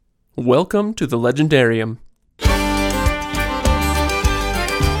Welcome to the Legendarium.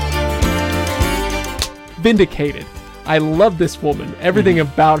 Vindicated. I love this woman. Everything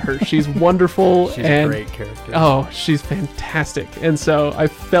about her. She's wonderful. She's and a great character. Oh, she's fantastic. And so I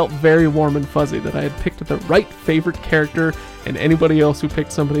felt very warm and fuzzy that I had picked the right favorite character, and anybody else who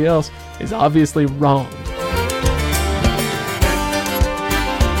picked somebody else is obviously wrong.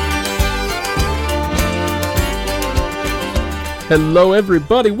 Hello,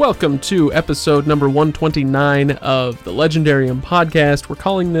 everybody. Welcome to episode number 129 of the Legendarium podcast. We're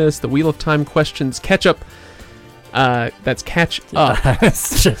calling this the Wheel of Time Questions Catch-up. That's catch up. I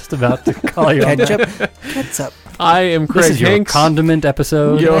was just about to call you on that. Ketchup. I am Craig This is Hanks. your condiment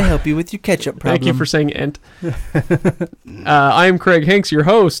episode. Yo. Can I help you with your ketchup problem? Thank you for saying ent. I am Craig Hanks, your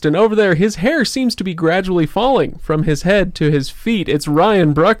host, and over there, his hair seems to be gradually falling from his head to his feet. It's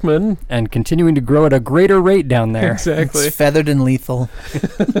Ryan Bruckman. And continuing to grow at a greater rate down there. Exactly. It's feathered and lethal.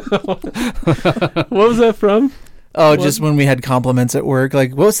 What was that from? Oh, just when we had compliments at work,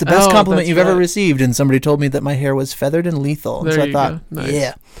 like, what's the best compliment that's you've ever right. received? And somebody told me that my hair was feathered and lethal. And There so I you thought, go. Nice.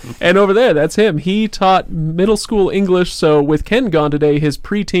 yeah. And over there, that's him. He taught middle school English, so with Ken gone today, his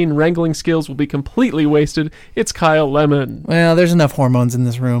preteen wrangling skills will be completely wasted. It's Kyle Lemon. Well, there's enough hormones in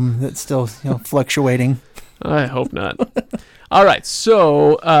this room that's still fluctuating. I hope not. All right,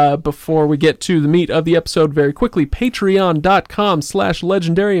 so before we get to the meat of the episode very quickly,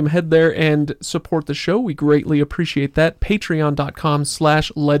 patreon.com/legendarium. Head there and support the show. We greatly appreciate that.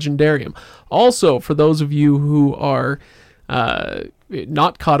 Patreon.com/legendarium. Also, for those of you who are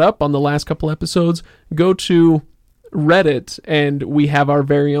not caught up on the last couple episodes, go to Reddit, and we have our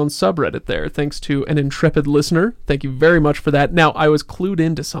very own subreddit there, thanks to an intrepid listener. Thank you very much for that. Now, I was clued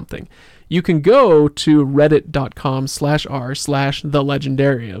into something. You can go to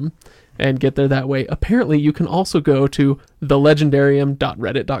reddit.com/r/thelegendarium and get there that way. Apparently, you can also go to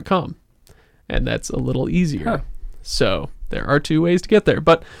thelegendarium.reddit.com, and that's a little easier. Huh. So there are two ways to get there,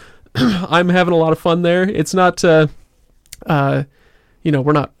 but I'm having a lot of fun there. It's not, we're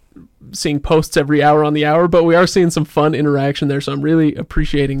not seeing posts every hour on the hour, but we are seeing some fun interaction there, so I'm really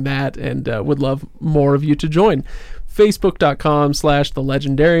appreciating that and would love more of you to join.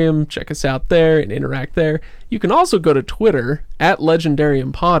 Facebook.com/thelegendarium. Check us out there and interact there. You can also go to Twitter,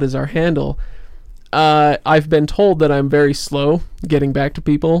 @legendariumpod is our handle. I've been told that I'm very slow getting back to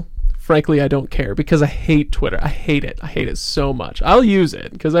people. Frankly, I don't care because I hate Twitter. I hate it. I hate it so much. I'll use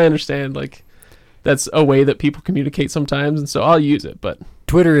it because I understand, like, that's a way that people communicate sometimes, and so I'll use it, but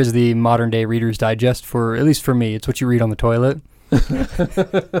Twitter is the modern day Reader's Digest at least for me. It's what you read on the toilet.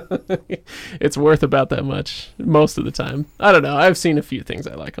 it's worth about that much most of the time. I don't know. I've seen a few things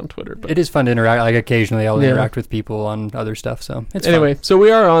I like on Twitter, but It is fun to interact. Like occasionally I'll interact with people on other stuff, so it's anyway, fun. so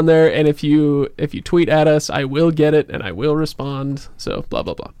we are on there, and if you tweet at us, I will get it and I will respond. So blah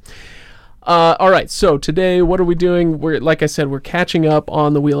blah blah. All right, so today, what are we doing? Like I said, we're catching up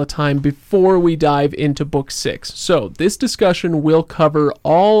on the Wheel of Time before we dive into Book 6. So this discussion will cover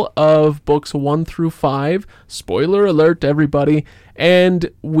all of Books 1 through 5. Spoiler alert, everybody.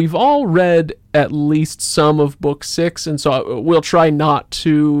 And we've all read at least some of Book 6, and so we'll try not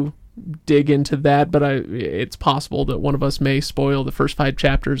to dig into that, but it's possible that one of us may spoil the first 5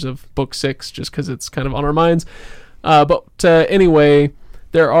 chapters of Book 6 just because it's kind of on our minds. Anyway,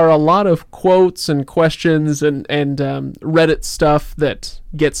 there are a lot of quotes and questions and Reddit stuff that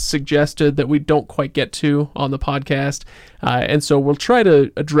gets suggested that we don't quite get to on the podcast. And so we'll try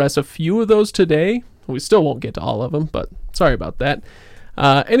to address a few of those today. We still won't get to all of them, but sorry about that.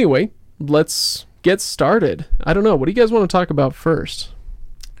 Anyway, let's get started. I don't know. What do you guys want to talk about first?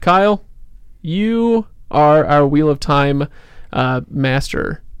 Kyle, you are our Wheel of Time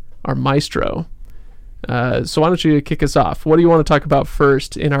master, our maestro. So why don't you kick us off? What do you want to talk about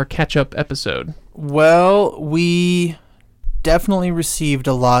first in our catch-up episode? Well, we definitely received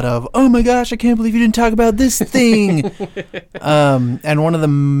a lot of, oh my gosh, I can't believe you didn't talk about this thing. And one of the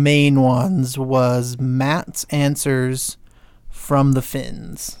main ones was Matt's answers from the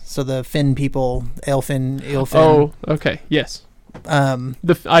Finns. So the Finn people, Eelfinn. Oh, okay, yes.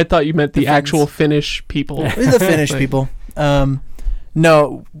 I thought you meant the actual Finnish people. The Finnish people.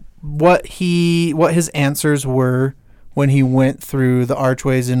 No, what his answers were when he went through the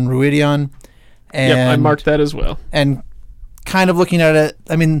archways in Ruidion. Yep, I marked that as well. And kind of looking at it,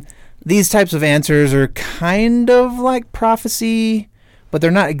 I mean, these types of answers are kind of like prophecy, but they're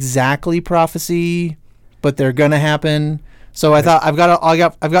not exactly prophecy, but they're gonna happen. So I thought I've got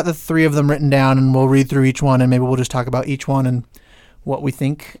the 3 of them written down, and we'll read through each one, and maybe we'll just talk about each one and what we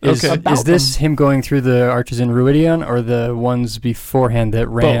think about Is this them. him going through the arches in Ruidion or the ones beforehand that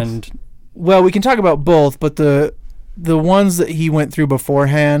ran? Well, we can talk about both, but the the ones that he went through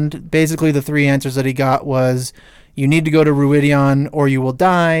beforehand, basically the 3 answers that he got was, you need to go to Ruidion or you will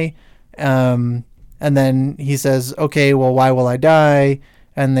die. And then he says, okay, well, why will I die?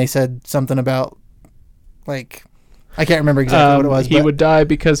 And they said something about, like, I can't remember exactly what it was. He would die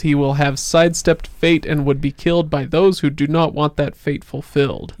because he will have sidestepped fate and would be killed by those who do not want that fate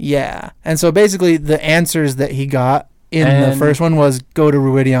fulfilled. Yeah. And so basically the answers that he got in the first one was go to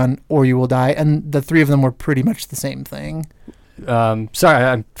Ruidion or you will die. And the 3 of them were pretty much the same thing. Sorry,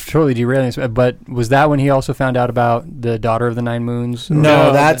 I'm totally derailing this, but was that when he also found out about the Daughter of the Nine Moons?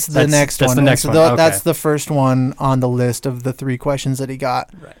 No, that's the next one. That's the next one. Okay. That's the first one on the list of the 3 questions that he got,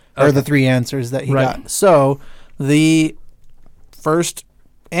 right. Or the 3 answers that he got. So the first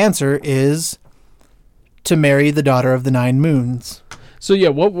answer is to marry the Daughter of the Nine Moons. So yeah,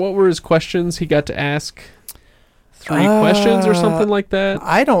 what were his questions? He got to ask 3 questions or something like that.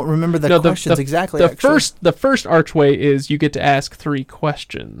 I don't remember the questions exactly. The first archway is you get to ask 3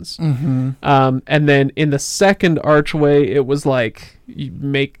 questions, and then in the second archway it was like you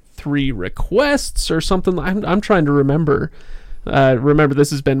make 3 requests or something. I'm trying to remember. Remember, this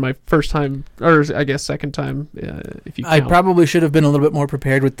has been my first time, or I guess second time. If you count. I probably should have been a little bit more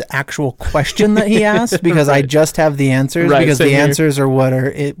prepared with the actual question that he asked because I just have the answers because the answers are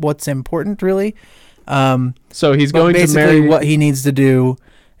what's important really. So he's going to marry what he needs to do,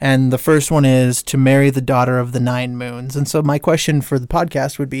 and the first one is to marry the Daughter of the Nine Moons. And so my question for the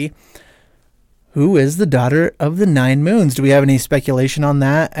podcast would be, who is the Daughter of the Nine Moons? Do we have any speculation on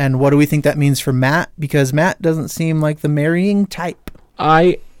that? And what do we think that means for Matt? Because Matt doesn't seem like the marrying type.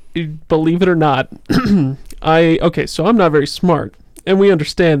 I believe it or not, okay, so I'm not very smart, and we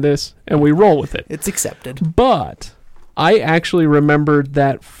understand this, and we roll with it. It's accepted. But I actually remembered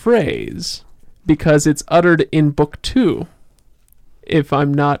that phrase because it's uttered in book 2, if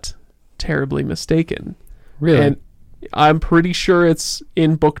I'm not terribly mistaken. Really? And I'm pretty sure it's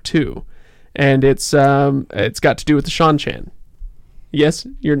in book 2, and it's got to do with the Shan-Chan. Yes,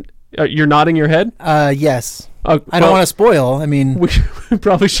 you're nodding your head. Yes. I don't want to spoil. I mean, we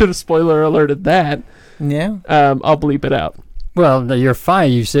probably should have spoiler alerted that. Yeah. I'll bleep it out. Well, no, you're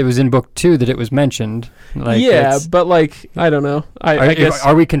fine. You said it was in book 2 that it was mentioned. Like, yeah, but like I don't know. I guess.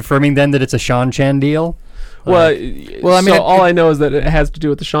 Are we confirming then that it's a Shan-Chan deal? Well, I mean, all I know is that it has to do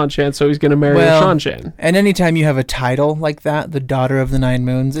with the Shan-Chan, so he's going to marry a Shan-Chan. And anytime you have a title like that, the Daughter of the Nine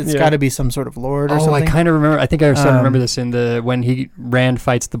Moons, it's got to be some sort of lord or something. I kind of remember. I think I started to remember this in when Rand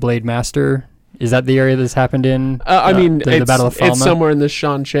fights the Blade Master. Is that the area this happened in? I mean, the Battle of Falmouth? It's somewhere in the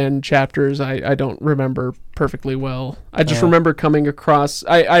Shan-Chan chapters. I don't remember perfectly well. I just remember coming across...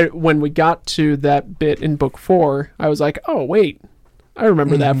 when we got to that bit in book 4, I was like, oh, wait. I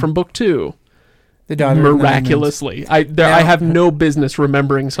remember that from book 2. The Daughter miraculously. I have no business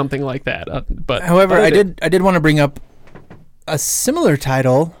remembering something like that. But however, I did want to bring up a similar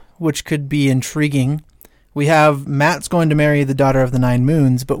title, which could be intriguing. We have Matt's going to marry the Daughter of the Nine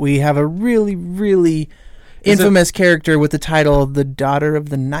Moons, but we have a really, really infamous character with the title The Daughter of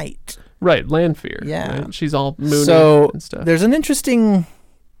the Night. Right, Lanfear. Yeah. Right? She's all moony and stuff. There's an interesting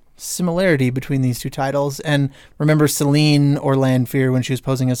similarity between these 2 titles. And remember Celine or Lanfear, when she was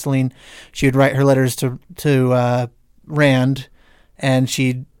posing as Celine, she would write her letters to Rand, and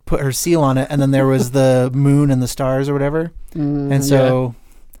she'd put her seal on it, and then there was the moon and the stars or whatever. And so...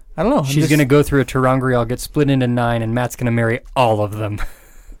 I don't know. She's going to go through a Terangrial, get split into 9, and Matt's going to marry all of them.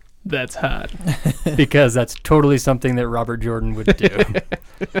 That's hot. Because that's totally something that Robert Jordan would do.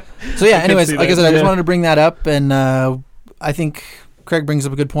 So yeah, anyways, like I said, I just wanted to bring that up, and I think Craig brings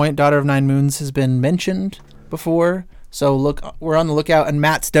up a good point. Daughter of Nine Moons has been mentioned before, so we're on the lookout, and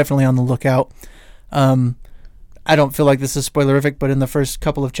Matt's definitely on the lookout. I don't feel like this is spoilerific, but in the first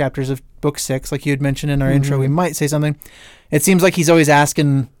couple of chapters of book 6, like you had mentioned in our intro, we might say something. It seems like he's always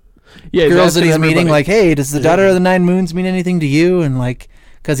asking... girls that he's meeting, like, hey, does the Daughter of the Nine Moons mean anything to you? And like,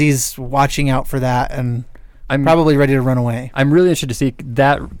 because he's watching out for that, and I'm probably ready to run away. I'm really interested to see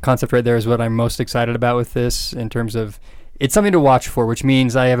that concept right there is what I'm most excited about with this, in terms of it's something to watch for, which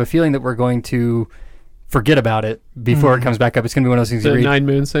means I have a feeling that we're going to forget about it before it comes back up. It's going to be one of those things you read. The Nine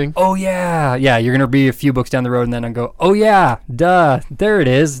Moons thing? Oh, yeah. Yeah, you're going to be a few books down the road and then go, oh, yeah, duh, there it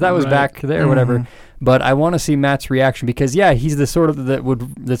is. That was back there, whatever. But I want to see Matt's reaction because, yeah, he's the sort of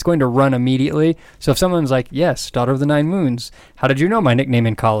that's going to run immediately. So if someone's like, yes, Daughter of the Nine Moons, how did you know my nickname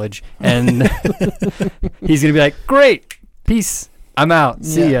in college? And he's going to be like, great, peace, I'm out,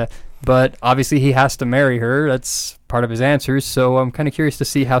 see ya. But obviously he has to marry her. That's part of his answers. So I'm kind of curious to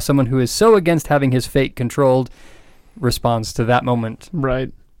see how someone who is so against having his fate controlled responds to that moment.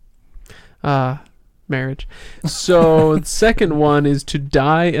 Right. marriage. So the second one is to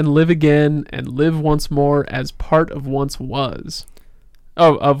die and live again and live once more as part of once was.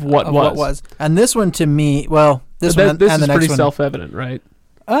 Oh, of what was. And this one to me, well, this one this and is the next pretty one. self-evident, right?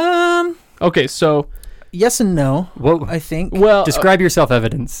 Um, Okay, so yes and no. Whoa. I think. well, Describe your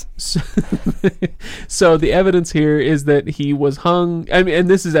self-evidence. so the evidence here is that he was hung. I mean, and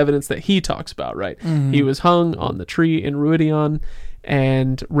this is evidence that he talks about, right? Mhm. He was hung on the tree in Ruidion,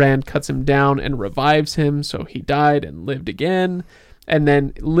 and Rand cuts him down and revives him, so he died and lived again, and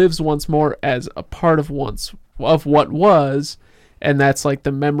then lives once more as a part of what was, and that's like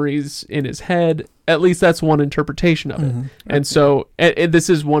the memories in his head. At least that's one interpretation of it. Mhm. And so this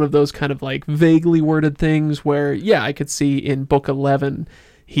is one of those kind of like vaguely worded things where, yeah, I could see in book 11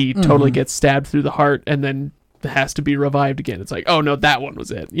 he totally gets stabbed through the heart and then has to be revived again. It's like, oh no, that one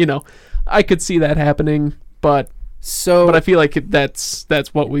was it. I could see that happening, but I feel like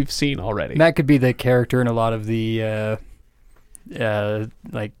that's what we've seen already. That could be the character in a lot of the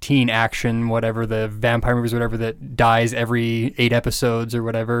like teen action, whatever, the vampire movies, whatever, that dies every 8 episodes or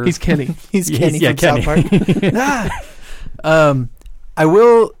whatever. He's Kenny. He's Kenny from Kenny. South Park.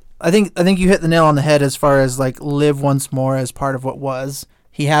 I think you hit the nail on the head as far as like live once more as part of what was.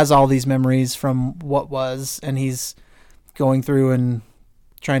 He has all these memories from what was, and he's going through and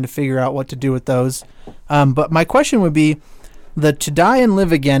trying to figure out what to do with those. But my question would be the to die and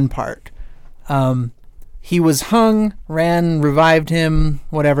live again part. He was hung, Rand revived him,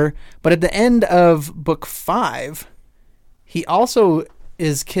 whatever. But at the end of book 5, he also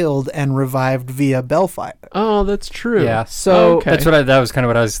is killed and revived via Bellfire. Oh, that's true. Yeah. So okay. that was kind of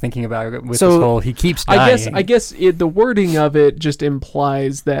what I was thinking about with this whole, he keeps dying. I guess the wording of it just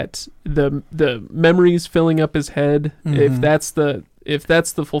implies that the memories filling up his head, if that's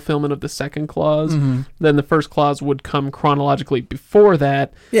the fulfillment of the second clause, then the first clause would come chronologically before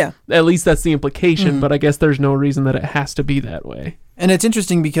that. Yeah. At least that's the implication, but I guess there's no reason that it has to be that way. And it's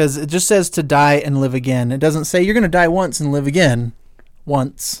interesting because it just says to die and live again. It doesn't say you're going to die once and live again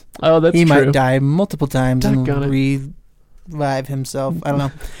once. Oh, that's he true. might die multiple times and revive himself. I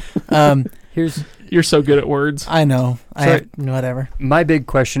don't know. You're so good at words. I know. Whatever. My big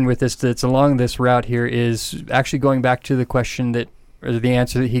question with this that's along this route here is actually going back to the question or the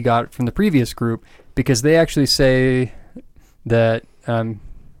answer that he got from the previous group, because they actually say that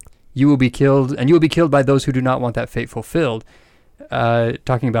you will be killed, and you will be killed by those who do not want that fate fulfilled.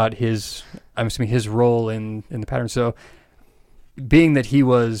 Talking about I'm assuming his role in the pattern. So, being that he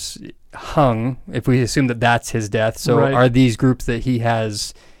was hung, if we assume that that's his death, so right. Are these groups that he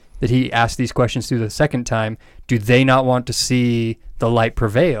asked these questions to the second time, do they not want to see the light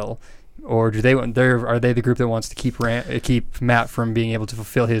prevail? Or are they the group that wants to keep Matt from being able to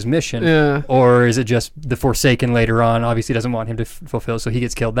fulfill his mission? Yeah. Or is it just the Forsaken later on obviously doesn't want him to fulfill, so he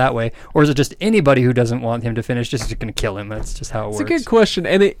gets killed that way? Or is it just anybody who doesn't want him to finish just going to kill him? That's just how it works. It's a good question,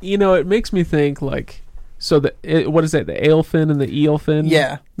 and it makes me think like, so what is that? The Aelfin and the Eelfin?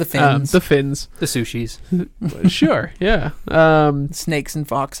 Yeah, the fins. The fins. The sushis. Sure, yeah. Snakes and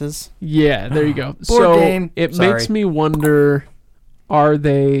foxes. Yeah, there you go. Board game. It makes me wonder, are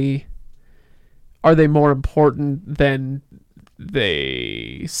they more important than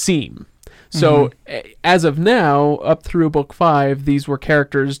they seem? So as of now, up through book 5, these were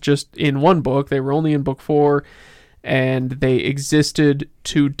characters just in one book. They were only in book 4, and they existed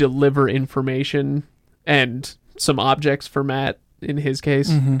to deliver information and some objects for Matt in his case,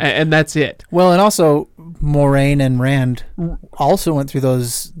 and that's it. Well, and also Moraine and Rand also went through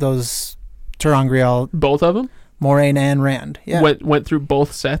those Terangrial. Both of them? Moraine and Rand. Yeah. Went through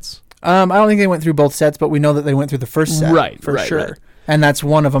both sets? I don't think they went through both sets, but we know that they went through the first set. Right, for sure. Right. And that's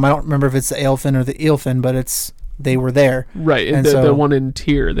one of them. I don't remember if it's the Aelfin or the Eelfin, but they were there. Right, and the one in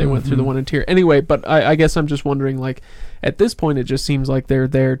Tyr. They went through the one in Tyr. Anyway, but I guess I'm just wondering, like, at this point, it just seems like they're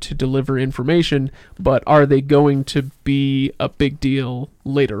there to deliver information, but are they going to be a big deal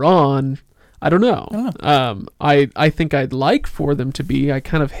later on? I don't know. I think I'd like for them to be. I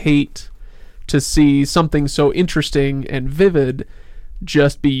kind of hate to see something so interesting and vivid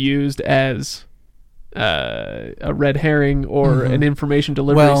just be used as a red herring or an information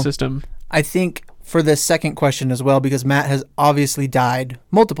delivery system. I think for the second question as well, because Matt has obviously died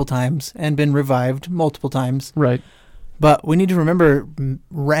multiple times and been revived multiple times. Right. But we need to remember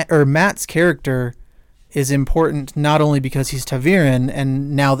Matt's character is important not only because he's Taviran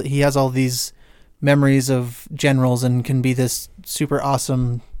and now that he has all these memories of generals and can be this super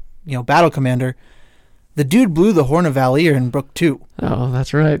awesome, battle commander. The dude blew the Horn of Valir in book 2. Oh,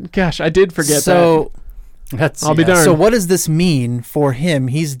 that's right. Gosh, I did forget that. I'll be darned. So what does this mean for him?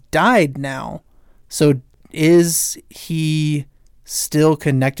 He's died now. So is he still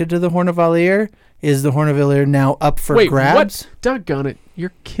connected to the Horn of Valir? Is the Horn of Ilir now up for Wait, grabs? what? Doggone it.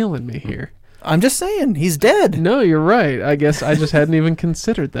 You're killing me here. I'm just saying, he's dead. No, you're right. I guess I just hadn't even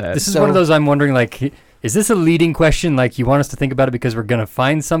considered that. This is one of those I'm wondering, like, is this a leading question? Like, you want us to think about it because we're going to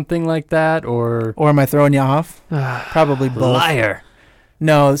find something like that? Or am I throwing you off? Probably both. Liar.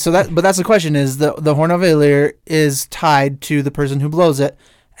 No, but that's the question, is the Horn of Ilir is tied to the person who blows it,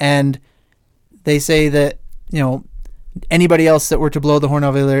 and they say that, anybody else that were to blow the Horn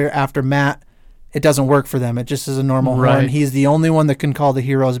of Ilir after Matt, it doesn't work for them. It just is a normal horn. He's the only one that can call the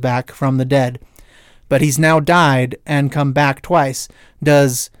heroes back from the dead. But he's now died and come back twice.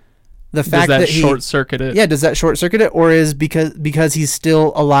 Does that short circuit it? Yeah, does that short circuit it, or is because he's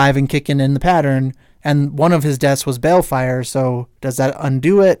still alive and kicking in the pattern, and one of his deaths was Balefire, so does that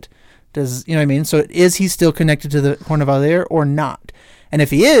undo it? Does you know what I mean? So is he still connected to the Horn of Ilir or not? And if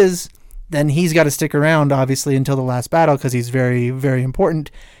he is, then he's got to stick around obviously until the last battle because he's very, very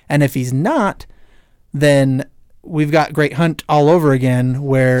important. And if he's not, then we've got Great Hunt all over again,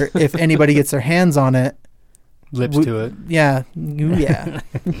 where if anybody gets their hands on it, to it. Yeah.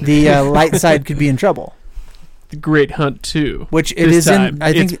 The light side could be in trouble. The Great Hunt 2. Which it is in,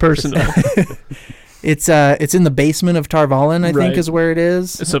 I think it's personal. It's in the basement of Tarvalin, I think is where it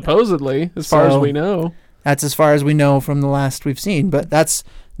is. Supposedly, as far as we know. That's as far as we know from the last we've seen. But that's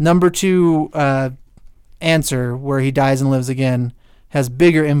number 2 answer, where he dies and lives again, has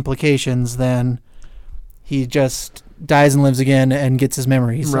bigger implications than he just dies and lives again and gets his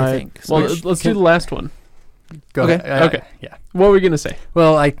memories, I think. So well, let's do the last one. Go okay. ahead. Okay. Yeah. What were we going to say?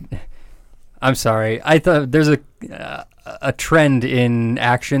 Well, I'm sorry. I thought there's a trend in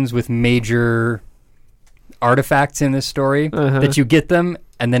actions with major artifacts in this story that you get them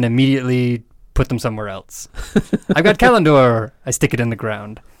and then immediately put them somewhere else. I've got Kalendor. I stick it in the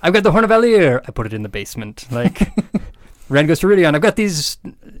ground. I've got the Horn of Ilir. I put it in the basement. Like, Rand goes to Ridion. I've got these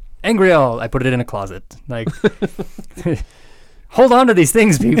Angriel. I put it in a closet. Like, hold on to these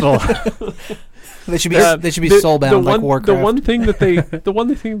things, people. They should be soulbound like Warcraft. The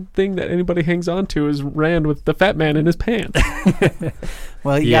one thing that anybody hangs on to is Rand with the fat man in his pants.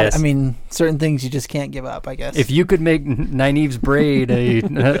 Well, certain things you just can't give up, I guess. If you could make Nynaeve's braid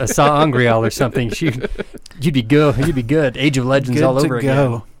a Saw Angriel or something, you'd be good. You'd be good. Age of Legends good all over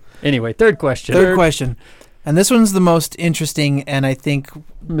again. Anyway, third question. Third question. And this one's the most interesting and I think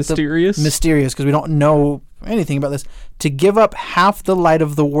mysterious because we don't know anything about this. To give up half the light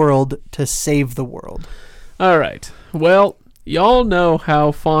of the world to save the world. All right. Well, y'all know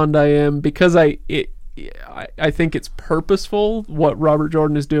how fond I am because I think it's purposeful what Robert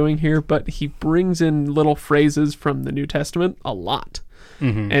Jordan is doing here, but he brings in little phrases from the New Testament a lot.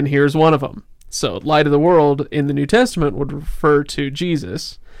 Mm-hmm. And here's one of them. So, light of the world in the New Testament would refer to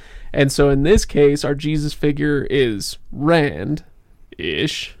Jesus. And so in this case, our Jesus figure is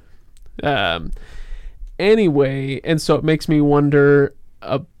Rand-ish. Anyway, and so it makes me wonder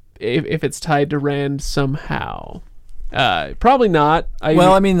if it's tied to Rand somehow. Probably not.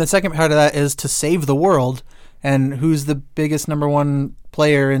 The second part of that is to save the world. And who's the biggest number 1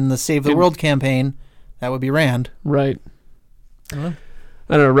 player in the Save the World campaign? That would be Rand. Right. I don't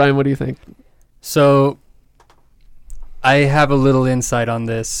know. Ryan, what do you think? So I have a little insight on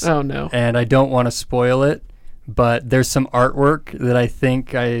this. Oh, no. And I don't want to spoil it, but there's some artwork that I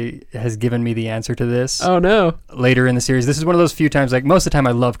think has given me the answer to this. Oh, no. Later in the series. This is one of those few times, like most of the time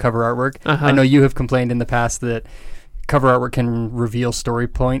I love cover artwork. Uh-huh. I know you have complained in the past that cover artwork can reveal story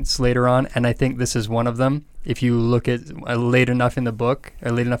points later on, and I think this is one of them. If you look at late enough in the book,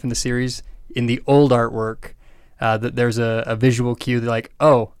 or late enough in the series, in the old artwork, that there's a visual cue that like,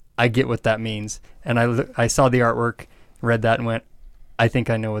 oh, I get what that means. And I saw the artwork, read that and went, I think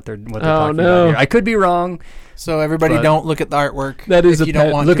I know what they're talking about here. I could be wrong. So everybody don't look at the artwork. That is if you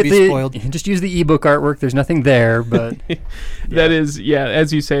don't want look to be spoiled. Just use the ebook artwork. There's nothing there, but that is,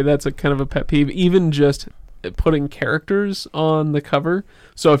 as you say, that's a kind of a pet peeve. Even just putting characters on the cover.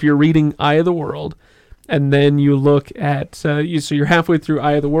 So if you're reading Eye of the World, and then you look at so you're halfway through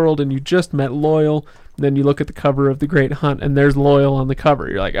Eye of the World, and you just met Loyal. Then you look at the cover of The Great Hunt, and there's Loyal on the cover.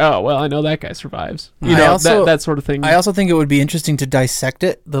 You're like, oh, well, I know that guy survives. That sort of thing. I also think it would be interesting to dissect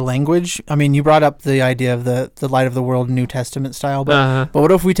it, the language. I mean, you brought up the idea of the light of the world New Testament style, but what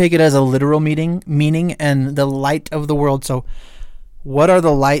if we take it as a literal meaning and the light of the world? So what are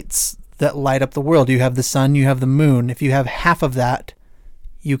the lights that light up the world? You have the sun, you have the moon. If you have half of that,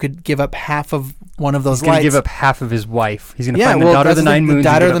 you could give up half of one of those lights. He's going to give up half of his wife. He's going to find the daughter of the 9 moons. The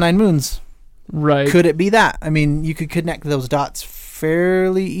daughter of the 9 moons. Right. Could it be that? I mean, you could connect those dots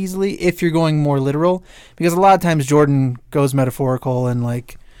fairly easily if you're going more literal, because a lot of times Jordan goes metaphorical and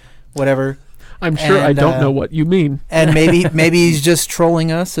like whatever. I'm sure I don't know what you mean. And maybe he's just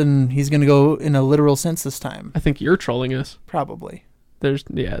trolling us, and he's going to go in a literal sense this time. I think you're trolling us. Probably. There's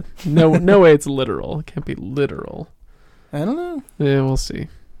no way it's literal. It can't be literal. I don't know. Yeah, we'll see.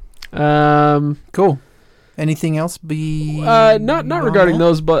 Cool. Anything else? Not regarding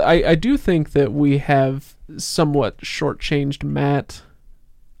those, but I do think that we have somewhat shortchanged Matt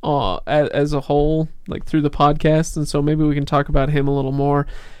as a whole, like through the podcast, and so maybe we can talk about him a little more.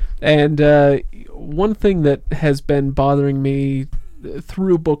 And one thing that has been bothering me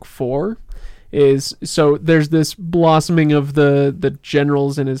through book 4 is, so there's this blossoming of the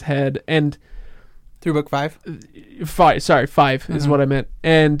generals in his head, and through book 5? 5 is what I meant.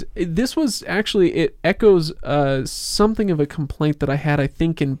 And this was actually, it echoes something of a complaint that I had, I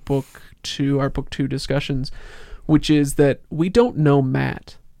think, in book 2, our book 2 discussions, which is that we don't know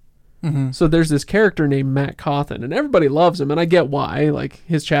Matt. Mm-hmm. So there's this character named Matt Cawthon, and everybody loves him, and I get why. Like,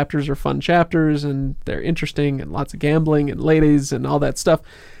 his chapters are fun chapters, and they're interesting, and lots of gambling, and ladies, and all that stuff.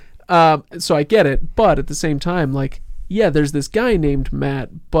 So I get it, but at the same time, like, yeah, there's this guy named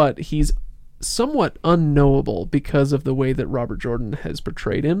Matt, but he's somewhat unknowable because of the way that Robert Jordan has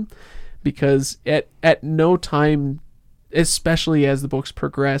portrayed him, because at no time, especially as the books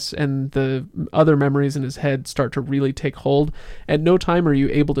progress and the other memories in his head start to really take hold, at no time are you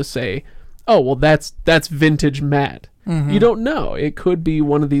able to say, oh, well, that's vintage Matt. Mm-hmm. You don't know. It could be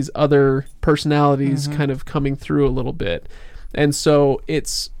one of these other personalities kind of coming through a little bit. And so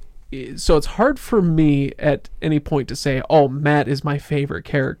it's hard for me at any point to say, oh, Matt is my favorite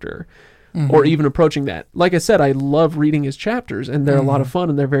character. Or even approaching that. Like I said, I love reading his chapters, and they're a lot of fun,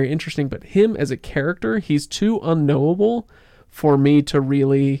 and they're very interesting, but him as a character, he's too unknowable for me to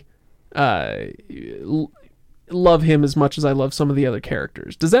really love him as much as I love some of the other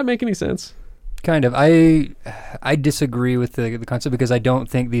characters. Does that make any sense? Kind of. I disagree with the concept, because I don't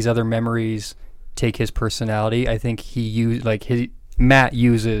think these other memories take his personality. I think Matt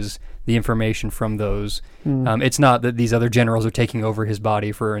uses the information from those. It's not that these other generals are taking over his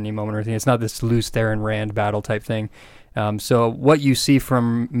body for any moment or anything. It's not this Luce, Theron, Rand battle type thing. So what you see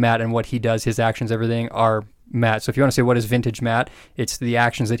from Matt and what he does, his actions, everything, are Matt. So if you want to say what is vintage Matt, it's the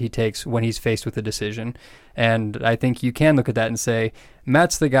actions that he takes when he's faced with a decision. And I think you can look at that and say,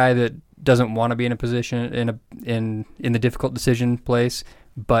 Matt's the guy that doesn't want to be in a position in the difficult decision place,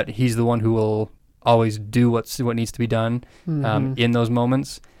 but he's the one who will always do what needs to be done in those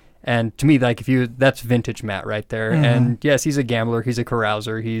moments. And to me, like, that's vintage Matt right there. And yes, he's a gambler, he's a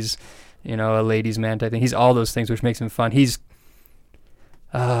carouser, he's, a ladies' man type thing. He's all those things, which makes him fun. He's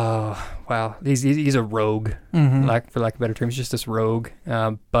a rogue, for lack of a better term. He's just this rogue.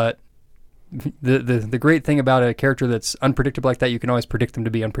 But the great thing about a character that's unpredictable like that, you can always predict them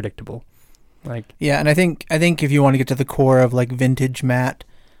to be unpredictable. And I think if you want to get to the core of like vintage Matt,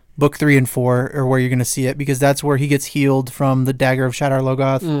 book 3 and 4 are where you're going to see it, because that's where he gets healed from the dagger of Shadar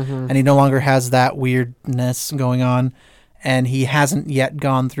Logoth, and he no longer has that weirdness going on, and he hasn't yet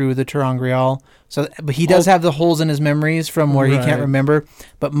gone through the Terangrial. So, but he does have the holes in his memories from where he can't remember,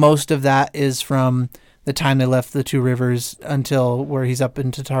 but most of that is from the time they left the 2 rivers until where he's up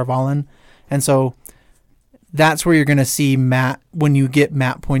into Tarvalin. And so that's where you're going to see Matt when you get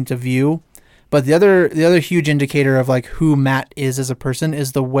Matt point of view. But the other huge indicator of like who Matt is as a person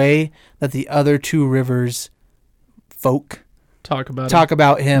is the way that the other 2 rivers folk talk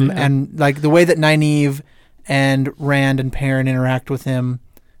about him, and like the way that Nynaeve and Rand and Perrin interact with him.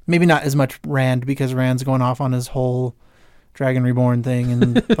 Maybe not as much Rand, because Rand's going off on his whole Dragon Reborn thing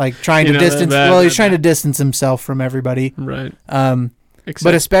and like trying to distance. He's trying to distance himself from everybody, right?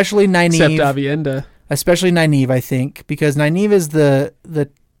 But especially Nynaeve, except Avienda. Especially Nynaeve, I think, because Nynaeve is the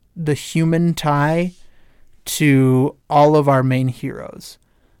human tie to all of our main heroes.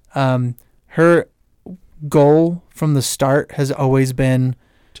 Her goal from the start has always been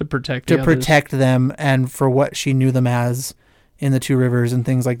to protect them, and for what she knew them as in the 2 rivers and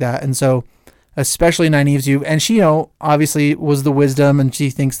things like that. And so especially Nynaeve's view, and she obviously was the wisdom, and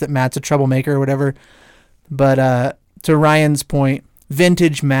she thinks that Matt's a troublemaker or whatever. But to Ryan's point,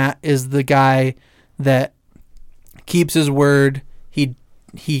 vintage Matt is the guy that keeps his word.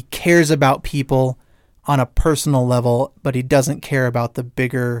 He cares about people on a personal level, but he doesn't care about the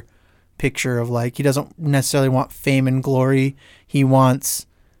bigger picture of like, he doesn't necessarily want fame and glory. He wants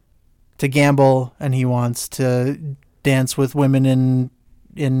to gamble, and he wants to dance with women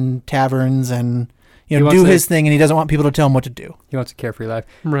in taverns and do his thing, and he doesn't want people to tell him what to do. He wants a carefree life.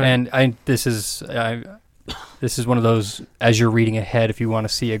 Right. And this is one of those, as you're reading ahead, if you want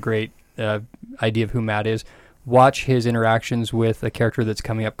to see a great idea of who Matt is, watch his interactions with a character that's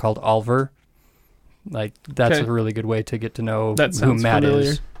coming up called Alvar. Like, that's a really good way to get to know who Matt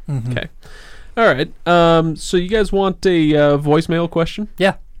is. Okay. All right. So you guys want a voicemail question?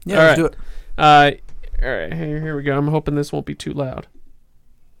 Yeah. Yeah, All let's right. do it. All right. Here we go. I'm hoping this won't be too loud.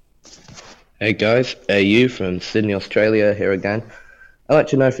 Hey guys, AU from Sydney, Australia here again. I'd like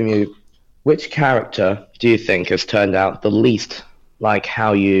to know from you, which character do you think has turned out the least like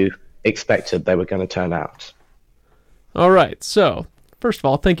how you expected they were going to turn out? All right. So, first of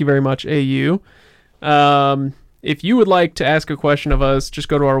all, thank you very much, AU. If you would like to ask a question of us, just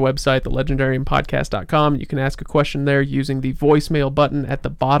go to our website, thelegendariumpodcast.com. You can ask a question there using the voicemail button at the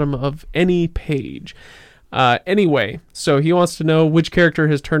bottom of any page. Anyway, so he wants to know which character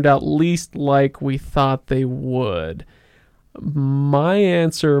has turned out least like we thought they would. My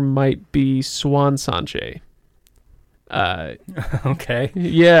answer might be Swan Sanche. Okay.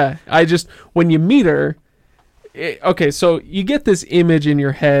 Yeah, when you meet her, okay, so you get this image in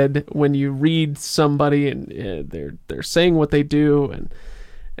your head when you read somebody and they're saying what they do,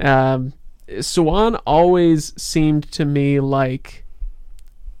 and Swan always seemed to me like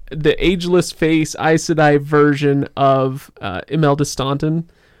the ageless face Aes Sedai version of Imelda Staunton,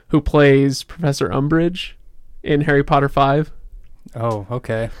 who plays Professor Umbridge in Harry Potter 5. Oh,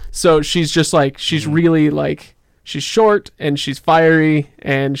 okay. So she's just like, she's really like, she's short and she's fiery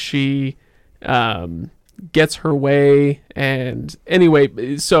and she gets her way. And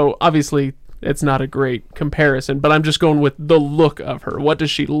anyway, so obviously it's not a great comparison, but I'm just going with the look of her. What does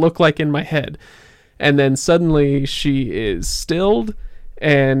she look like in my head? And then suddenly she is stilled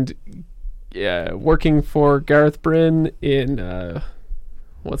and working for Gareth Bryn in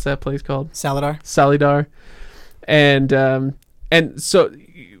what's that place called? Salidar. And so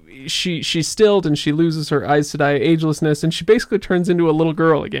she's stilled and she loses her Aes Sedai agelessness and she basically turns into a little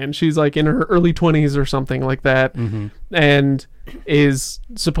girl again. She's like in her early 20s or something like that, and is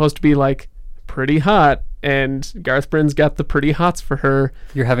supposed to be like pretty hot, and Gareth Bryn's got the pretty hots for her.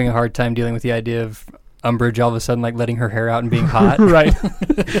 You're having a hard time dealing with the idea of Umbridge all of a sudden like letting her hair out and being hot. Right.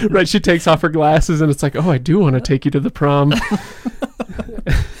 Right. She takes off her glasses and it's like, oh, I do want to take you to the prom.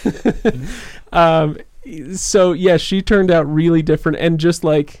 So yeah, she turned out really different, and just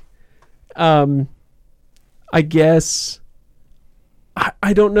like, I guess,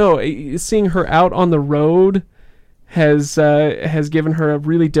 I don't know, seeing her out on the road has given her a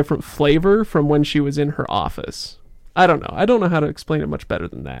really different flavor from when she was in her office. I don't know how to explain it much better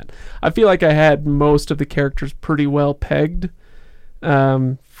than that. I feel like I had most of the characters pretty well pegged,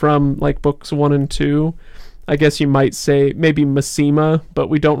 from like books 1 and 2. I guess you might say maybe Massima, but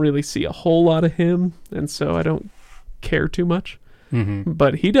we don't really see a whole lot of him, and so I don't care too much.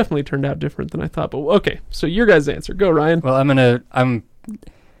 But he definitely turned out different than I thought. But okay, so your guys' answer. Go, Ryan. Well,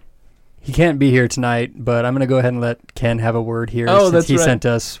 he can't be here tonight, but I'm gonna go ahead and let Ken have a word here. Oh, since that's he right. sent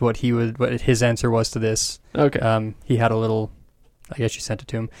us what his answer was to this. Okay. He had a little, I guess you sent it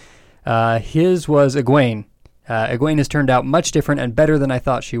to him. His was Egwene. Egwene has turned out much different and better than I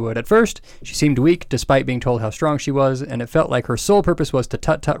thought she would. At first, she seemed weak despite being told how strong she was, and it felt like her sole purpose was to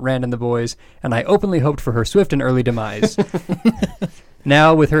tut-tut Rand and the boys, and I openly hoped for her swift and early demise.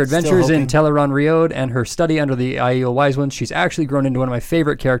 Now, with her adventures in Teleron Riod and her study under the Aiel Wise Ones, she's actually grown into one of my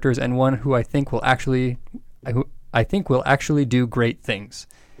favorite characters and one who I think will actually do great things.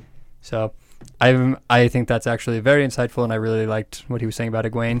 So, I think that's actually very insightful, and I really liked what he was saying about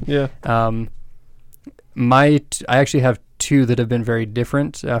Egwene. Yeah. I actually have two that have been very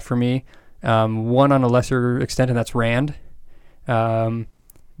different for me. One on a lesser extent, and that's Rand.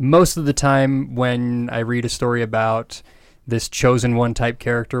 Most of the time when I read a story about this chosen one type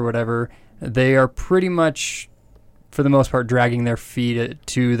character or whatever, they are pretty much, for the most part, dragging their feet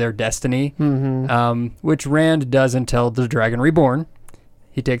to their destiny, which Rand does until the Dragon Reborn.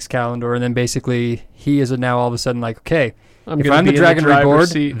 He takes Kalimdor, and then basically he is now all of a sudden like, okay, if I'm the Dragon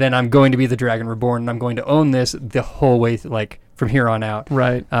Reborn, then I'm going to be the Dragon Reborn, and I'm going to own this the whole way, like from here on out.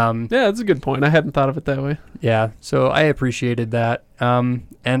 Right. Yeah, that's a good point. I hadn't thought of it that way. Yeah, so I appreciated that. And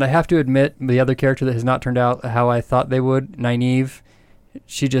I have to admit, the other character that has not turned out how I thought they would, Nynaeve,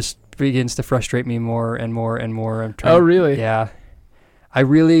 she just begins to frustrate me more and more and more. Oh, really? Yeah. I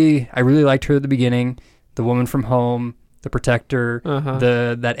really liked her at the beginning, the woman from home, the protector,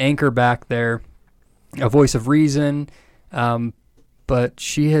 that anchor back there, a voice of reason. But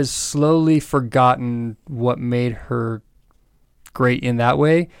she has slowly forgotten what made her great in that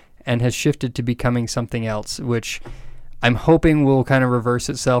way and has shifted to becoming something else, which I'm hoping will kind of reverse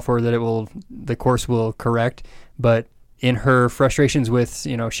itself, or that the course will correct. But in her frustrations with,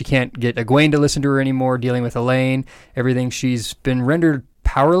 she can't get Egwene to listen to her anymore, dealing with Elaine, everything, she's been rendered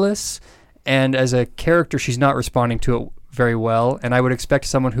powerless, and as a character, she's not responding to it very well. And I would expect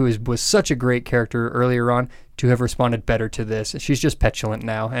someone who was such a great character earlier on to have responded better to this. She's just petulant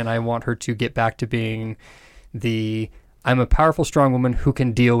now, and I want her to get back to being I'm a powerful, strong woman who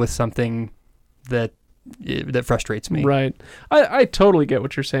can deal with something that frustrates me. Right. I totally get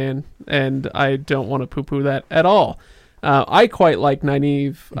what you're saying, and I don't want to poo-poo that at all. I quite like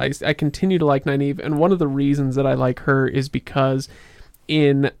Nynaeve. I continue to like Nynaeve, and one of the reasons that I like her is because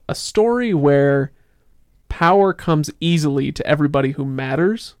in a story where power comes easily to everybody who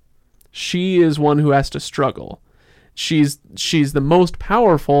matters, she is one who has to struggle. She's the most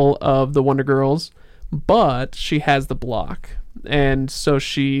powerful of the Wonder Girls, but she has the block. And so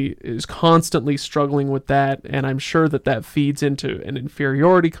she is constantly struggling with that, and I'm sure that feeds into an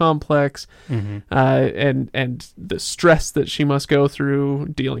inferiority complex, and the stress that she must go through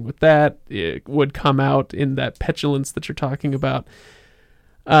dealing with that, it would come out in that petulance that you're talking about.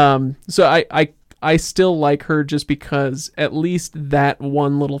 So I still like her just because at least that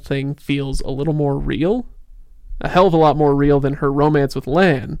one little thing feels a little more real. A hell of a lot more real than her romance with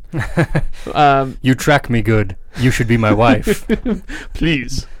Lan. You track me good. You should be my wife.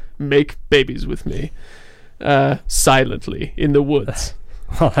 Please, make babies with me. Silently, in the woods.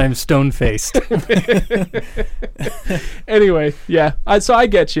 Well, I'm stone-faced. Anyway, yeah. So I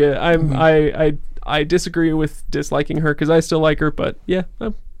get you. I disagree with disliking her because I still like her, but yeah,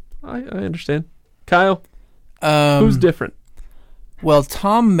 I understand. Kyle, who's different? Well,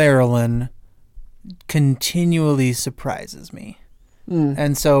 Tom Marilyn continually surprises me.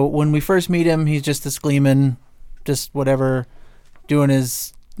 And so when we first meet him, he's just this gleeman, just whatever, doing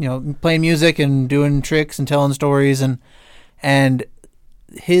his, playing music and doing tricks and telling stories, and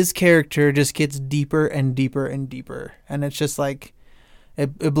his character just gets deeper and deeper and deeper. And it's just like,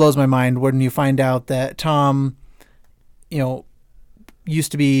 it blows my mind when you find out that Tom,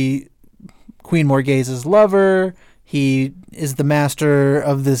 used to be Queen Morghase's lover. He is the master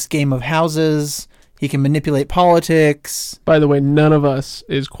of this game of houses. He can manipulate politics. By the way, none of us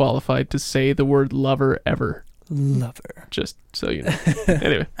is qualified to say the word lover ever. Lover. Just so you know.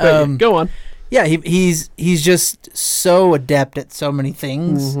 Anyway, go on. Yeah, he's just so adept at so many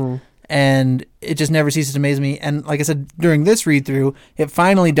things, and it just never ceases to amaze me. And like I said, during this read-through, it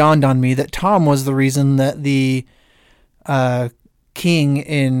finally dawned on me that Tom was the reason that the king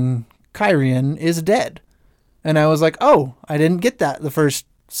in Kyrian is dead. And I was like, oh, I didn't get that the first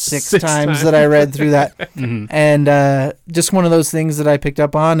six times that I read through that. And just one of those things that I picked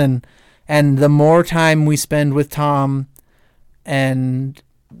up on. And the more time we spend with Tom, and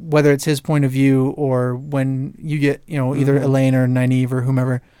whether it's his point of view or when you get, either Elaine or Nynaeve or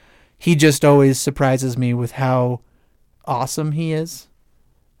whomever, he just always surprises me with how awesome he is.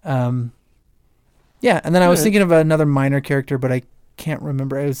 Yeah, and then I was thinking of another minor character, but I can't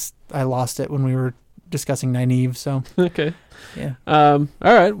remember. I lost it when we were discussing Nynaeve, so okay. Yeah. All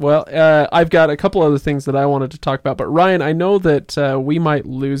right. Well, I've got a couple other things that I wanted to talk about, but Ryan, I know that we might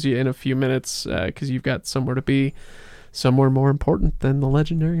lose you in a few minutes because you've got somewhere to be, somewhere more important than the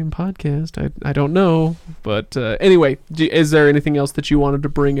Legendarium podcast. I don't know, but anyway, is there anything else that you wanted to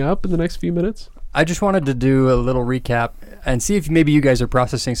bring up in the next few minutes? I just wanted to do a little recap and see if maybe you guys are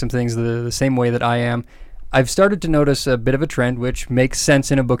processing some things the same way that I am. I've started to notice a bit of a trend, which makes sense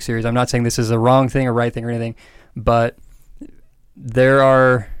in a book series. I'm not saying this is a wrong thing or right thing or anything, but there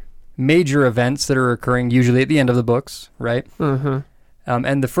are major events that are occurring usually at the end of the books, right?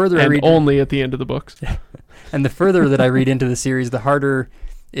 And the further I read, only at the end of the books. And the further that I read into the series, the harder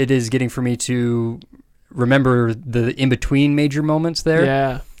it is getting for me to remember the in-between major moments there.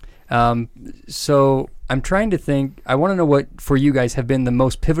 Yeah. So I'm trying to think. I want to know what for you guys have been the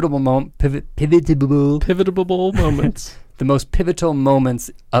most pivotal moments. The most pivotal moments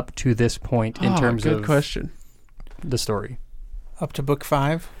up to this point in terms of question. The story. Up to book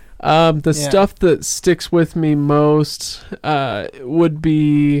 5. Stuff that sticks with me most would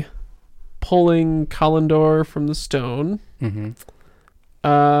be pulling Kalendor from the stone.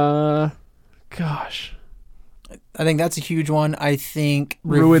 Gosh. I think that's a huge one. I think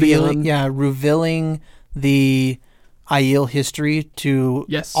Ruidion. revealing the Aiel history to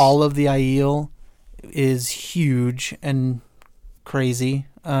all of the Aiel is huge and crazy.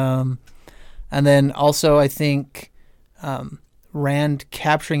 And then also I think Rand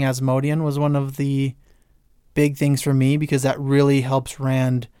capturing Asmodean was one of the big things for me, because that really helps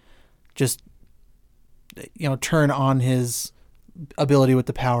Rand just turn on his ability with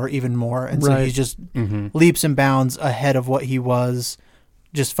the power even more, and so he just leaps and bounds ahead of what he was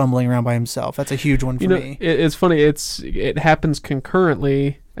just fumbling around by himself. That's a huge one for me. It's funny. It happens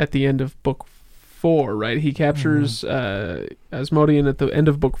concurrently at the end of book 4, right? He captures Asmodean at the end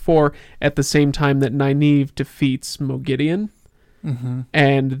of book 4 at the same time that Nynaeve defeats Mogideon.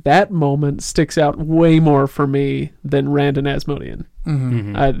 And that moment sticks out way more for me than Rand and Asmodean.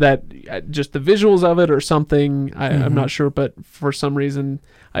 Just the visuals of it or something, I'm not sure, but for some reason,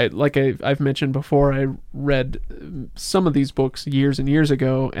 I've mentioned before, I read some of these books years and years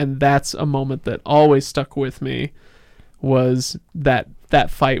ago, and that's a moment that always stuck with me, was that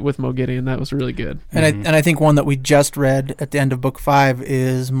fight with Moghedien. That was really good. And I think one that we just read at the end of book 5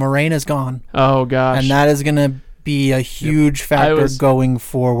 is Moiraine is gone. Oh gosh. And that is going to be a huge factor going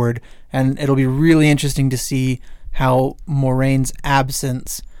forward, and it'll be really interesting to see how Moraine's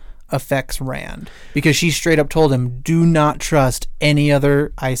absence affects Rand, because she straight up told him, do not trust any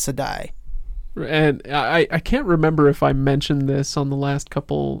other Aes Sedai. And I can't remember if I mentioned this on the last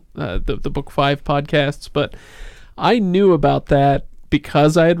couple the book 5 podcasts, but I knew about that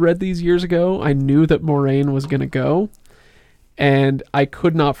because I had read these years ago. I knew that Moiraine was going to go, and I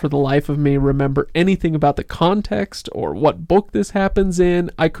could not for the life of me remember anything about the context or what book this happens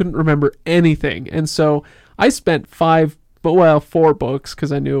in. I couldn't remember anything. And so I spent 4 books,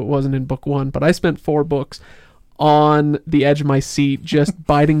 because I knew it wasn't in book 1, but I spent 4 books on the edge of my seat, just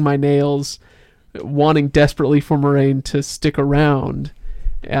biting my nails, wanting desperately for Moiraine to stick around.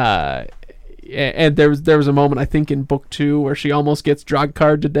 And there was a moment, I think, in book 2 where she almost gets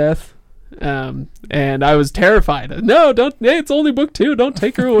Drogcard to death. And I was terrified. No, don't. Hey, it's only book 2. Don't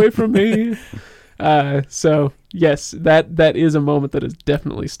take her away from me. So yes, that is a moment that has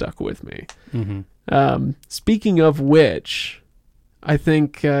definitely stuck with me. Speaking of which, I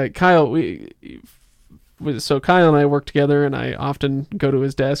think Kyle. Kyle and I work together, and I often go to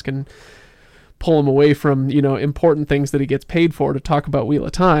his desk and pull him away from important things that he gets paid for to talk about Wheel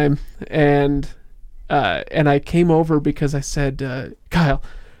of Time. And I came over because I said, Kyle,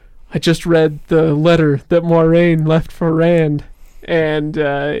 I just read the letter that Moiraine left for Rand, and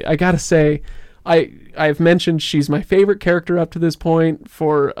I gotta say, I've mentioned she's my favorite character up to this point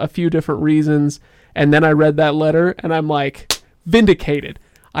for a few different reasons, and then I read that letter, and I'm like, vindicated.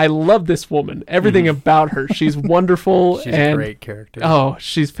 I love this woman. Everything about her. She's wonderful. She's a great character. Oh,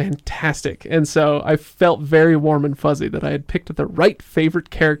 she's fantastic. And so I felt very warm and fuzzy that I had picked the right favorite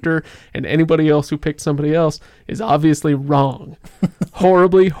character, and anybody else who picked somebody else is obviously wrong.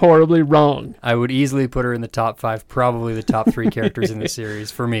 Horribly, horribly wrong. I would easily put her in the top 5, probably the top 3 characters in the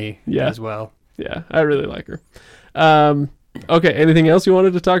series for me as well. Yeah, I really like her. Okay, anything else you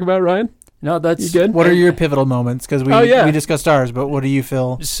wanted to talk about, Ryan? No, that's you good. What are your pivotal moments? Because we discussed ours, but what do you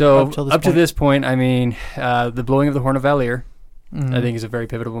feel? So up to this point, I mean, the blowing of the Horn of Valir, I think, is a very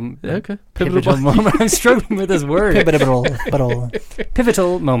pivotal moment. I'm struggling with this word.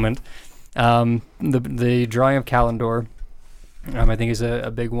 Pivotal moment. The drawing of Kalendor, I think, is a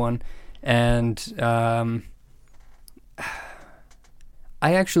big one, and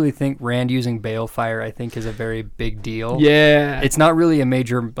I actually think Rand using Balefire, I think, is a very big deal. Yeah. It's not really a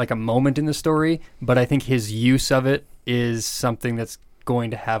major, a moment in the story, but I think his use of it is something that's going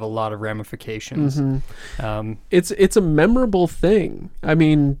to have a lot of ramifications. It's a memorable thing. I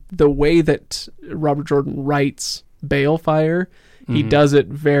mean, the way that Robert Jordan writes Balefire, he does it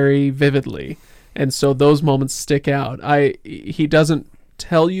very vividly. And so those moments stick out. He doesn't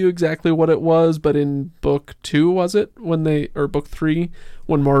tell you exactly what it was, but in book 2 was it or book 3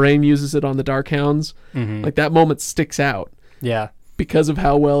 when Moiraine uses it on the Darkhounds, that moment sticks out. Yeah, because of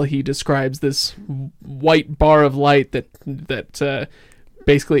how well he describes this white bar of light that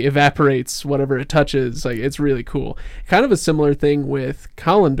basically evaporates whatever it touches. It's really cool. Kind of a similar thing with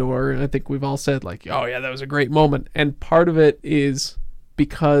Kalendor. I think we've all said oh yeah, that was a great moment, and part of it is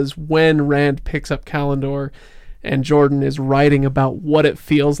because when Rand picks up Kalendor and Jordan is writing about what it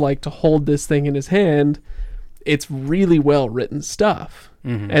feels like to hold this thing in his hand, it's really well written stuff.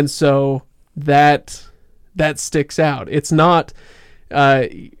 And so that sticks out. It's not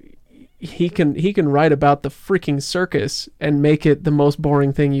he can write about the freaking circus and make it the most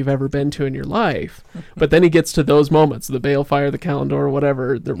boring thing you've ever been to in your life. But then he gets to those moments, the Balefire, the Kalendor,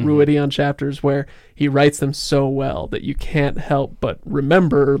 whatever, the Ruidion chapters, where he writes them so well that you can't help but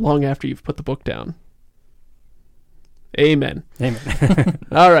remember long after you've put the book down. Amen.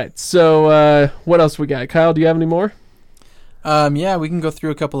 All right. So what else we got? Kyle, do you have any more? Yeah, we can go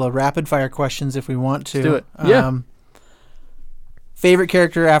through a couple of rapid fire questions if we want to. Let's do it. Favorite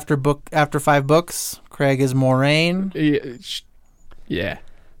character after 5 books? Craig is Moiraine. Yeah.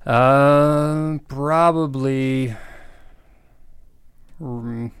 Probably.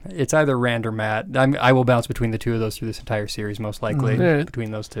 It's either Rand or Matt. I will bounce between the two of those through this entire series, most likely,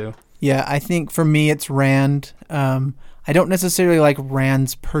 between those two. Yeah, I think for me it's Rand. I don't necessarily like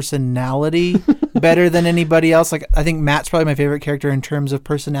Rand's personality better than anybody else. I think Matt's probably my favorite character in terms of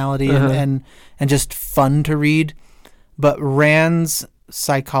personality and just fun to read. but Rand's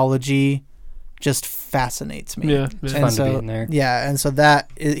psychology just fascinates me. Yeah, It's And fun so, to be in there. Yeah, and so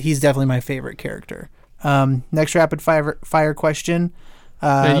he's definitely my favorite character. Next rapid fire question.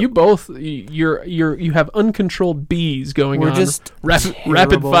 Man, you both you have uncontrolled bees going We're on. just rapid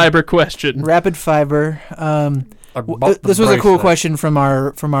terrible. fiber question. Rapid fiber. I bought the This was a cool bracelet. question from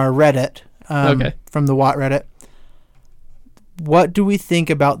our Reddit. Okay. From the WoT Reddit. What do we think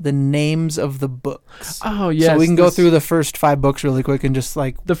about the names of the books? Oh yes, So we can go through the first 5 books really quick and just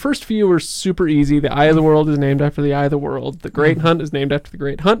like The first few were super easy. The Eye of the World is named after the Eye of the World. The Great Mm-hmm. Hunt is named after the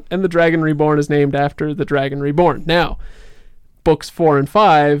Great Hunt, and the Dragon Reborn is named after the Dragon Reborn. Now, books 4 and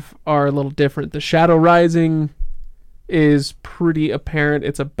 5 are a little different. The Shadow Rising is pretty apparent.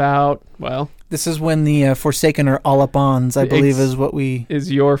 It's about, well, this is when the Forsaken are all up ons, I believe is what we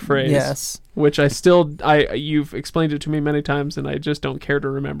is your phrase. Yes. Which you've explained it to me many times, and I just don't care to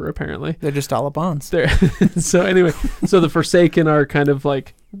remember, apparently. They're just all up ons. There. So anyway, so the Forsaken are kind of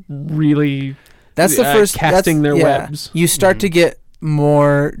like really That's the first casting their webs. You start to get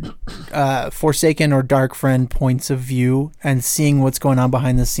more Forsaken or Dark Friend points of view and seeing what's going on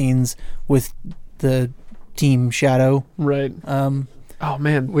behind the scenes with the Team Shadow. Right. Oh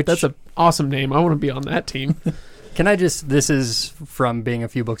man, that's an awesome name. I want to be on that team. Can I just, this is from being a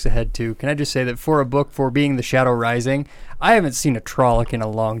few books ahead too, can I just say that for a book, for being The Shadow Rising, I haven't seen a Trolloc in a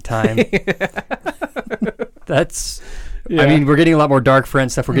long time. That's, Yeah. I mean, we're getting a lot more Dark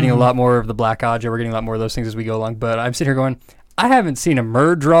Friend stuff, we're getting a lot more of the Black Aja, we're getting a lot more of those things as we go along, but I'm sitting here going, I haven't seen a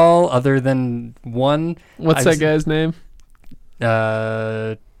Murdral other than one. What's that guy's name?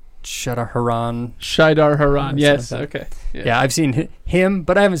 Shadar Haran. Shidar Haran. Yes. Something like Okay. Yeah, I've seen him,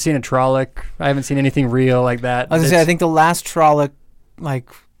 but I haven't seen a Trolloc. I haven't seen anything real like that. I was gonna say, I think the last Trolloc, like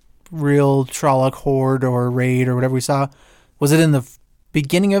real Trolloc horde or raid or whatever we saw, was it in the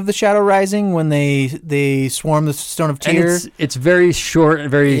beginning of the Shadow Rising when they swarm the Stone of And Tyr? it's very short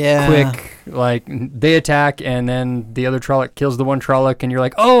and very Yeah. quick. Like, they attack, and then the other Trolloc kills the one Trolloc, and you're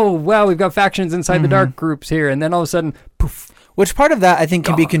like, oh, wow, we've got factions inside the dark groups here. And then all of a sudden, poof. Which part of that I think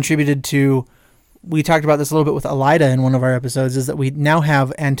can be Gone. contributed to, we talked about this a little bit with Elida in one of our episodes, is that we now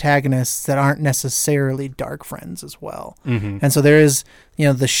have antagonists that aren't necessarily Dark Friends as well. Mm-hmm. And so there is, the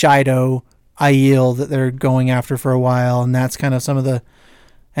Shido, Aiel that they're going after for a while, and that's kind of some of the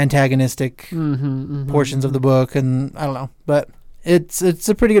antagonistic portions of the book, and I don't know. But it's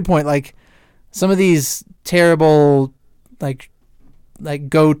a pretty good point. Like, some of these terrible, like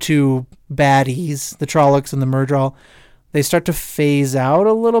go-to baddies, the Trollocs and the Murdral, they start to phase out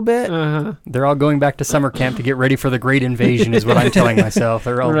a little bit. They're all going back to summer camp to get ready for the great invasion, is what I'm telling myself.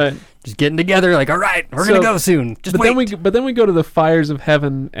 They're all Right. just getting together, like, all right, we're So- going to go soon. Just But wait. then we go to the Fires of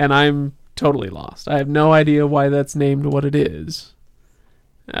Heaven, and I'm totally lost. I have no idea why that's named what it is.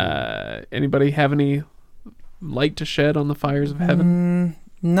 Anybody have any light to shed on the Fires of Heaven?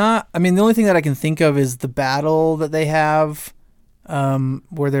 The only thing that I can think of is the battle that they have,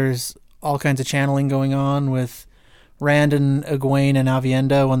 where there's all kinds of channeling going on with Rand and Egwene and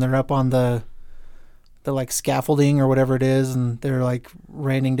Avienda when they're up on the like scaffolding or whatever it is, and they're like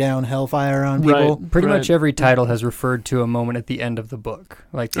raining down hellfire on people. Right. Pretty much every title has referred to a moment at the end of the book.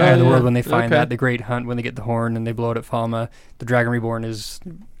 Like the Oh, Eye of the yeah. World when they find Okay. that, the Great Hunt when they get the horn and they blow it at Falma. The Dragon Reborn is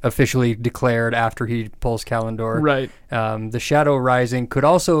officially declared after he pulls Kalendor. Right. The Shadow Rising could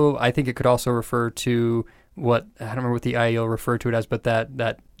also, I think it could also refer to what, I don't remember what the Aiel referred to it as, but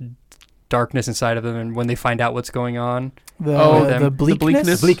that darkness inside of them, and when they find out what's going on. The bleakness.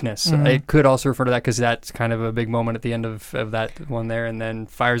 The bleakness. Mhm. It could also refer to that because that's kind of a big moment at the end of that one there. And then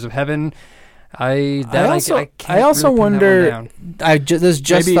Fires of Heaven. I also can't also really pin that one wonder- down. This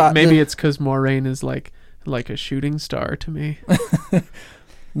just thought maybe that- it's because Moraine is like a shooting star to me.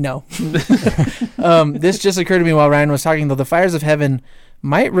 No. This just occurred to me while Ryan was talking, though. The Fires of Heaven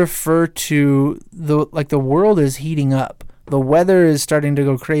might refer to the world is heating up. The weather is starting to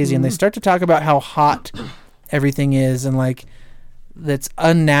go crazy, and they start to talk about how hot everything is, and like that's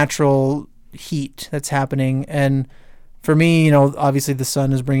unnatural heat that's happening. And for me, obviously the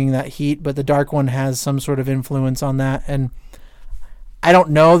sun is bringing that heat, but the Dark One has some sort of influence on that. And I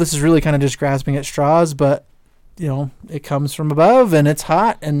don't know. This is really kind of just grasping at straws, but it comes from above and it's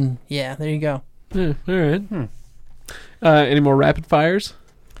hot, and yeah, there you go. Yeah, all right. Any more rapid fires?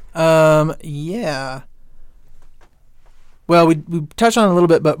 Yeah. Well, we touched on it a little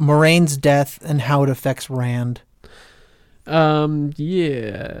bit, but Moraine's death and how it affects Rand.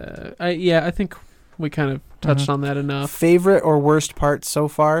 Yeah. I think we kind of touched on that enough. Favorite or worst parts so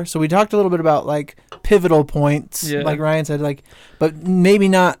far? So we talked a little bit about like pivotal points, Yeah. like Ryan said, but maybe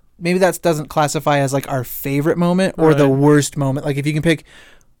not. Maybe that doesn't classify as like our favorite moment or the Right. worst moment. Like if you can pick,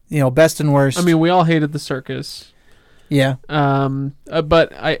 best and worst. I mean, we all hated the circus. Yeah.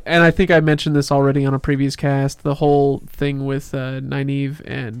 But I think I mentioned this already on a previous cast. The whole thing with Nynaeve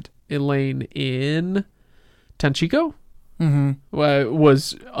and Elaine in Tanchico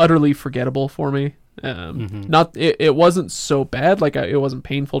was utterly forgettable for me. Not it wasn't so bad, like it wasn't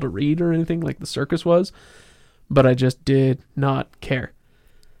painful to read or anything like the circus was, but I just did not care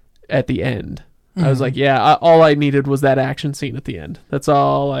at the end. I was like, yeah, all I needed was that action scene at the end. That's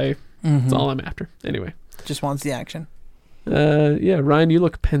all that's all I'm after. Anyway, just wants the action. Yeah, Ryan, you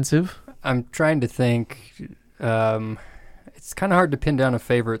look pensive. I'm trying to think. It's kind of hard to pin down a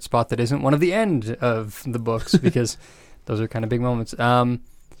favorite spot that isn't one of the end of the books because those are kind of big moments.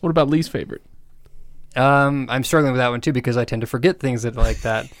 What about least favorite? I'm struggling with that one too because I tend to forget things that like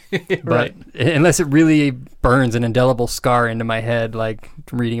that. Right. But unless it really burns an indelible scar into my head, like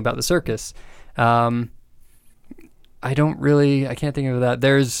reading about the circus, I can't think of that.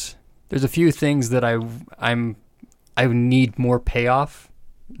 There's a few things that I need more payoff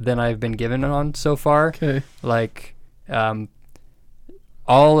than I've been given on so far. Okay. Like,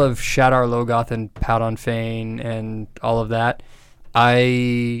 all of Shadar Logoth and Poudon Fane and all of that.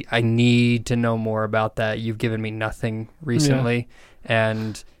 I need to know more about that. You've given me nothing recently,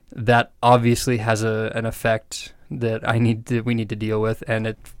 and that obviously has an effect that we need to deal with.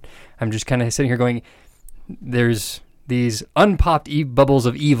 And I'm just kind of sitting here going, there's these unpopped bubbles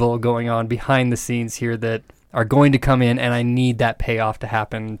of evil going on behind the scenes here that are going to come in, and I need that payoff to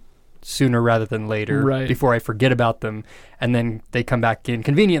happen sooner rather than later before I forget about them. And then they come back in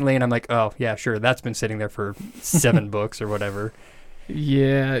conveniently, and I'm like, oh, yeah, sure, that's been sitting there for 7 books or whatever.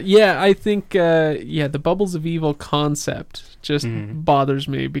 Yeah, I think, the Bubbles of Evil concept just bothers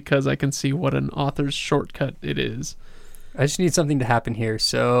me because I can see what an author's shortcut it is. I just need something to happen here,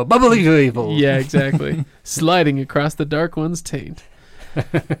 so Bubble of Evil. Yeah, exactly. Sliding across the Dark One's taint.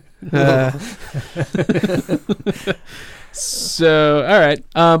 So, all right.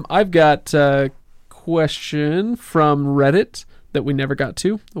 I've got a question from Reddit that we never got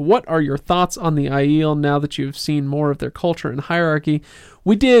to. What are your thoughts on the Aiel now that you've seen more of their culture and hierarchy?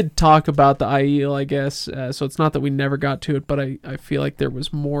 We did talk about the Aiel, I guess, so it's not that we never got to it, but I feel like there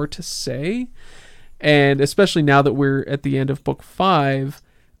was more to say. And especially now that we're at the end of book 5,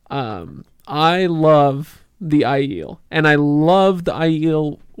 I love the Aiel. And I love the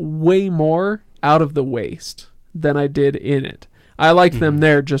Aiel way more out of the Waste than I did in it. I liked them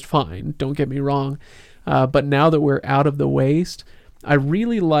there just fine, don't get me wrong. But now that we're out of the Waste, I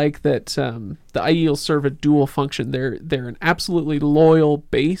really like that the Aiel serve a dual function. They're an absolutely loyal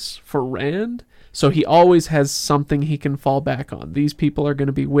base for Rand, so he always has something he can fall back on. These people are going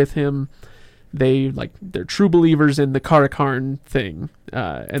to be with him. They're true believers in the Karakarn thing.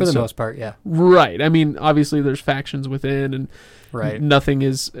 And for the most part, yeah. Right. I mean, obviously there's factions within, and nothing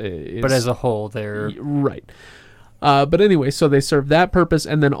is... But as a whole, they're... Right. But anyway, so they serve that purpose,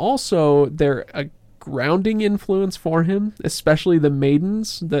 and then also they're a grounding influence for him, especially the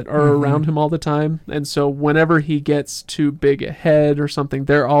maidens that are around him all the time. And so whenever he gets too big a head or something,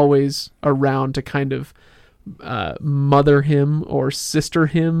 they're always around to kind of mother him or sister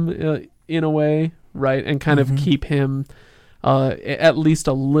him in a way, right? And kind of keep him at least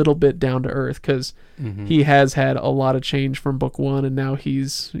a little bit down to earth, because he has had a lot of change from book 1, and now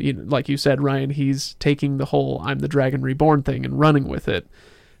he's, like you said, Ryan, he's taking the whole I'm the Dragon Reborn thing and running with it.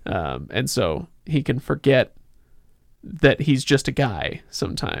 And so he can forget that he's just a guy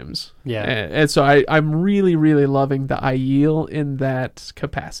sometimes. Yeah. And so I'm really, really loving the Aiel in that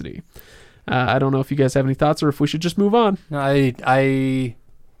capacity. I don't know if you guys have any thoughts or if we should just move on. I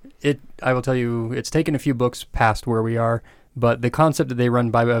will tell you, it's taken a few books past where we are, but the concept that they run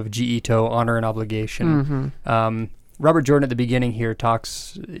by of Ji'ito, honor and obligation. Robert Jordan at the beginning here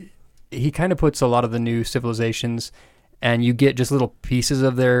he kind of puts a lot of the new civilizations, and you get just little pieces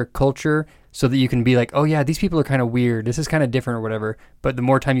of their culture so that you can be like, oh yeah, these people are kind of weird. This is kind of different or whatever. But the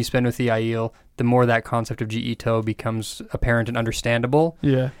more time you spend with the Aiel, the more that concept of Ji'ito becomes apparent and understandable.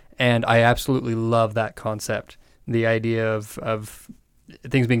 Yeah. And I absolutely love that concept. The idea of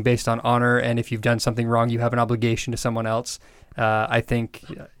things being based on honor, and if you've done something wrong, you have an obligation to someone else. I think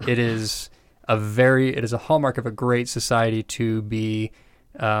it is a hallmark of a great society to be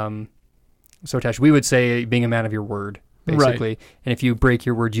so attached. We would say being a man of your word, basically. Right. And if you break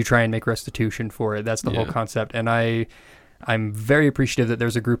your word, you try and make restitution for it. That's the whole concept. And I'm very appreciative that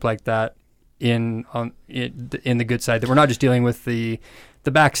there's a group like that in the good side, that we're not just dealing with the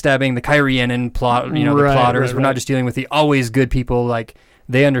backstabbing, the Kyrian and plot, the plotters. We're not just dealing with the always good people. Like,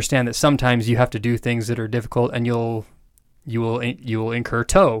 they understand that sometimes you have to do things that are difficult, and you will incur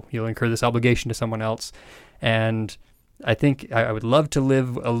tow. You'll incur this obligation to someone else, and I think I would love to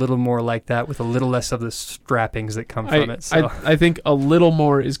live a little more like that with a little less of the strappings that come from it. So. I think a little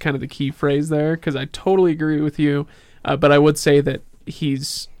more is kind of the key phrase there, because I totally agree with you. But I would say that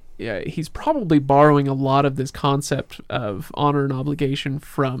he's probably borrowing a lot of this concept of honor and obligation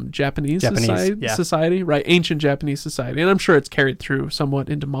from Japanese society, right? Ancient Japanese society. And I'm sure it's carried through somewhat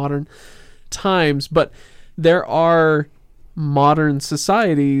into modern times, but there are modern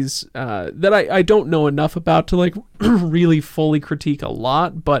societies that I don't know enough about to like really fully critique a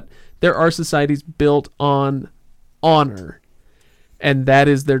lot, but there are societies built on honor, and that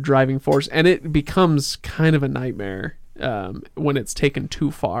is their driving force, and it becomes kind of a nightmare when it's taken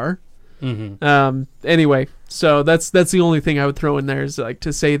too far. Anyway, so that's the only thing I would throw in there, is like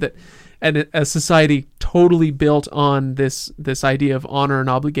to say that a society totally built on this idea of honor and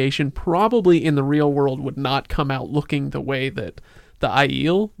obligation probably in the real world would not come out looking the way that the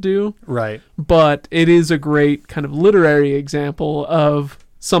Aiel do. Right. But it is a great kind of literary example of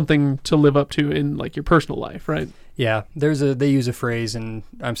something to live up to in like your personal life, right? Yeah, they use a phrase, and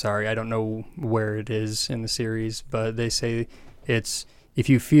I'm sorry, I don't know where it is in the series, but they say it's, if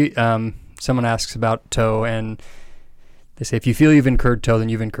you feel, someone asks about toe, and they say, if you feel you've incurred toe, then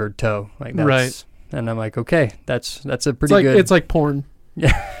you've incurred toe. Like that's, right. And I'm like, okay, that's a pretty good. It's like porn.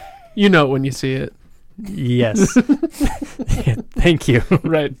 Yeah. You know it when you see it. Yes. Thank you.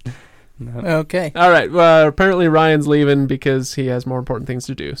 Right. Okay. All right. Well, apparently Ryan's leaving because he has more important things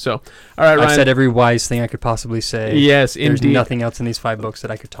to do. So, all right, Ryan. I've said every wise thing I could possibly say. Yes, There's indeed. nothing else in these 5 books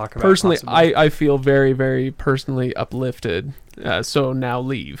that I could talk about. Personally, possibly. I feel very, very personally uplifted. So now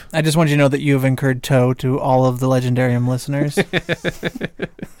leave. I just want you to know that you have incurred toe to all of the Legendarium listeners.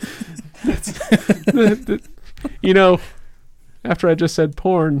 You know, after I just said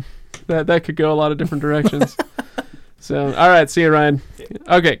porn, that could go a lot of different directions. So, all right, see you, Ryan.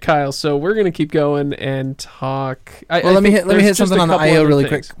 Okay, Kyle. So we're gonna keep going and talk. Let me hit something on the IO really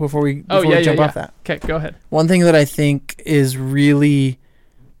quick before we jump off that. Okay, go ahead. One thing that I think is really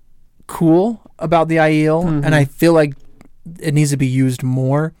cool about the IEL, and I feel like it needs to be used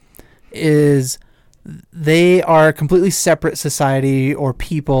more, is they are a completely separate society or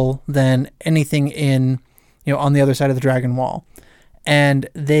people than anything in, on the other side of the Dragon Wall, and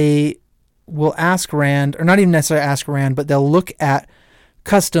they will ask Rand, or not even necessarily ask Rand, but they'll look at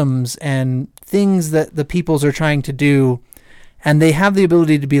customs and things that the peoples are trying to do, and they have the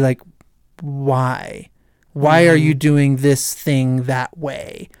ability to be like, why are you doing this thing that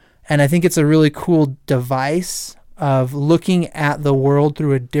way? And I think it's a really cool device of looking at the world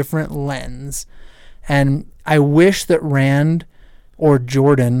through a different lens. And I wish that Rand or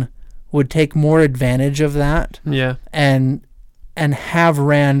Jordan would take more advantage of that. Yeah. And have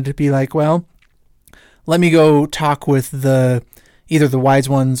Rand be like, well, let me go talk with either the wise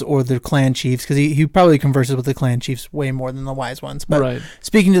ones or the clan chiefs, because he probably converses with the clan chiefs way more than the wise ones. But right.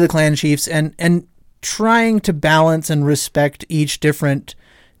 Speaking to the clan chiefs and trying to balance and respect each different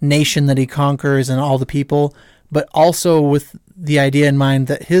nation that he conquers and all the people, but also with the idea in mind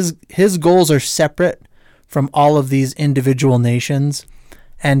that his goals are separate from all of these individual nations,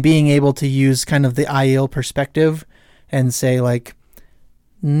 and being able to use kind of the IEL perspective and say, like,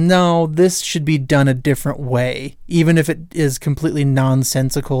 no, this should be done a different way, even if it is completely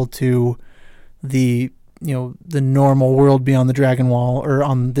nonsensical to the normal world beyond the Dragon Wall, or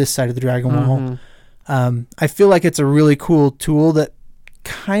on this side of the Dragon Wall. I feel like it's a really cool tool that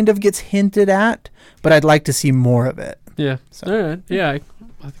kind of gets hinted at, but I'd like to see more of it. Yeah. So, all right. Yeah, I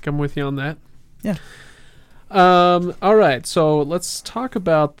think I'm with you on that. Yeah. All right, so let's talk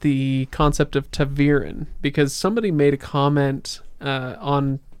about the concept of Taviran, because somebody made a comment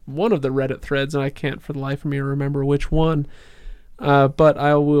on one of the Reddit threads, and I can't for the life of me remember which one, but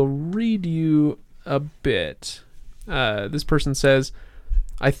I will read you a bit. This person says,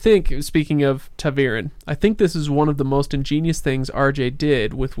 I think, speaking of Taviran, I think this is one of the most ingenious things RJ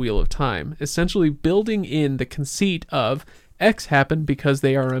did with Wheel of Time, essentially building in the conceit of X happened because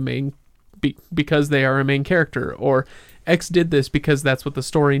they are a main character, or X did this because that's what the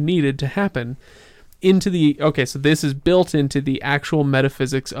story needed to happen, so this is built into the actual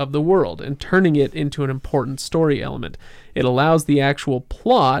metaphysics of the world and turning it into an important story element. It allows the actual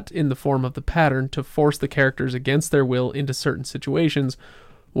plot in the form of the pattern to force the characters against their will into certain situations,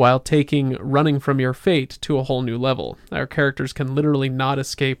 while taking running from your fate to a whole new level. Our characters can literally not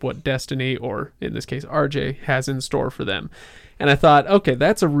escape what destiny, or in this case RJ, has in store for them. And I thought, okay,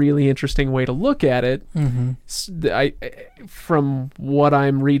 that's a really interesting way to look at it. From what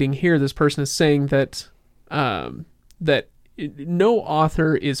I'm reading here, this person is saying that that no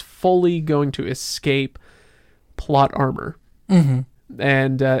author is fully going to escape plot armor.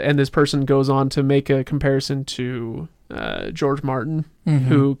 And this person goes on to make a comparison to George Martin,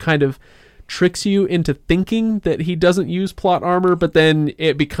 who kind of tricks you into thinking that he doesn't use plot armor, but then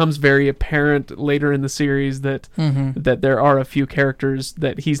it becomes very apparent later in the series that that there are a few characters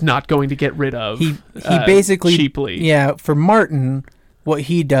that he's not going to get rid of. He basically cheaply. Yeah, for Martin, what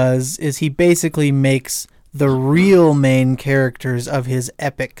he does is he basically makes the real main characters of his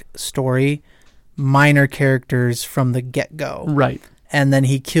epic story minor characters from the get-go. Right. And then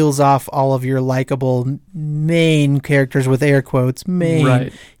he kills off all of your likable main characters with air quotes. Main.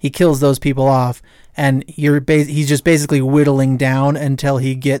 Right. He kills those people off, and he's just basically whittling down until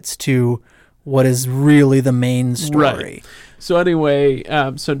he gets to what is really the main story. Right. So anyway,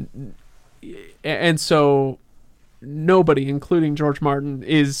 so nobody, including George Martin,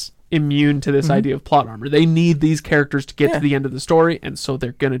 is immune to this idea of plot armor. They need these characters to get to the end of the story, and so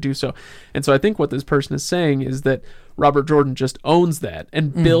they're going to do so. And so I think what this person is saying is that Robert Jordan just owns that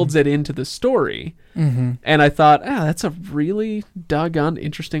and builds it into the story. And I thought, that's a really doggone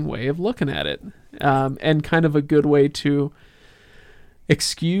interesting way of looking at it, and kind of a good way to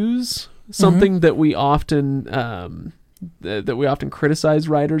excuse something that we often criticize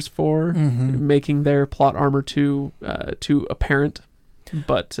writers for, making their plot armor too apparent.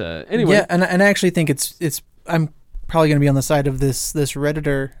 But anyway, yeah, and I actually think it's I'm probably going to be on the side of this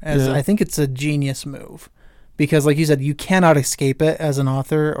Redditor, as I think it's a genius move, because like you said, you cannot escape it as an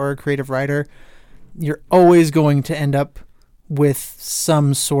author or a creative writer. You're always going to end up with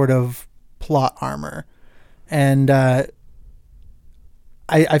some sort of plot armor, and I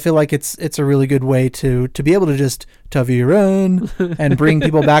feel like it's a really good way to be able to just Taviran and bring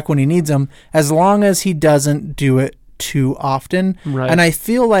people back when he needs them, as long as he doesn't do it too often. Right. And I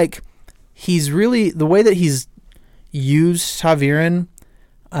feel like he's really, the way that he's used Taviran,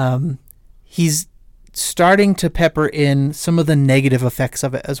 he's starting to pepper in some of the negative effects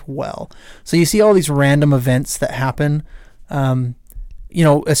of it as well. So you see all these random events that happen,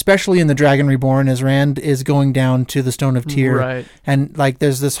 especially in the Dragon Reborn, as Rand is going down to the Stone of Tyr. Right. And like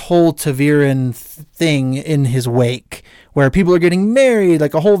there's this whole Taviran thing in his wake where people are getting married,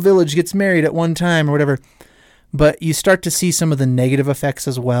 like a whole village gets married at one time or whatever. But you start to see some of the negative effects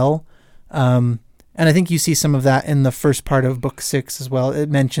as well. And I think you see some of that in the first part of Book 6 as well. It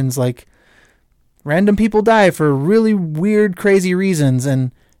mentions like random people die for really weird, crazy reasons.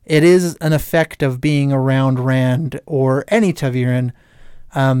 And it is an effect of being around Rand or any Taviran.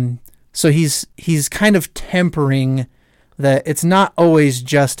 So he's kind of tempering that it's not always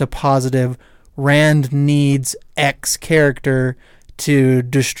just a positive. Rand needs X character to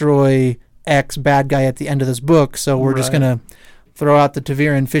destroy X bad guy at the end of this book, so we're just going to throw out the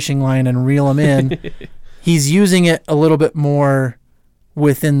Taviran fishing line and reel him in. He's using it a little bit more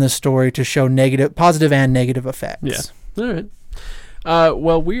within the story to show positive and negative effects. Yeah. All right.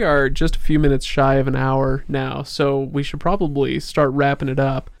 Well, we are just a few minutes shy of an hour now, so we should probably start wrapping it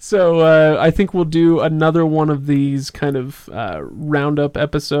up. So I think we'll do another one of these kind of roundup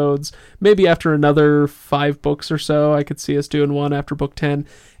episodes, maybe after another 5 books or so. I could see us doing one after book 10,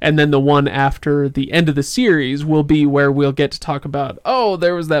 and then the one after the end of the series will be where we'll get to talk about,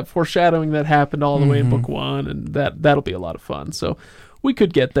 there was that foreshadowing that happened all the way in book 1, and that'll be a lot of fun. So we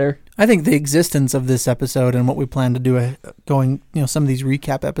could get there. I think the existence of this episode and what we plan to do some of these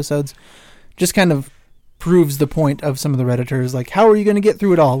recap episodes just kind of proves the point of some of the Redditors. Like, how are you going to get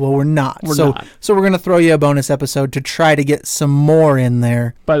through it all? Well, we're not. So we're going to throw you a bonus episode to try to get some more in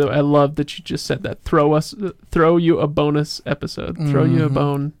there. By the way, I love that you just said that. Throw you a bonus episode. Throw you a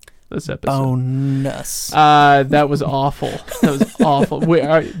bone this episode. Bonus. That was awful. That was awful.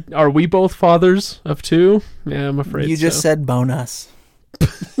 Are we both fathers of 2? Yeah, I'm afraid you just said bonus.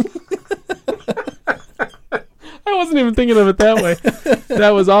 I wasn't even thinking of it that way.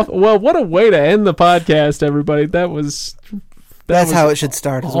 That was awful. Well, what a way to end the podcast, everybody. That's how it should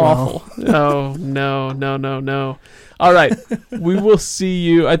start as awful. Oh, no. All right. We will see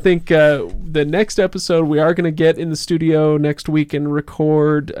you. I think the next episode, we are going to get in the studio next week and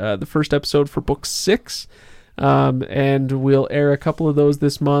record the first episode for book 6. And we'll air a couple of those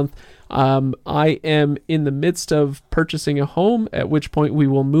this month. I am in the midst of purchasing a home, at which point we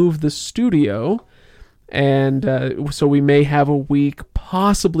will move the studio. And so we may have a week,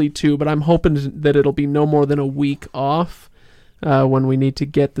 possibly 2, but I'm hoping that it'll be no more than a week off when we need to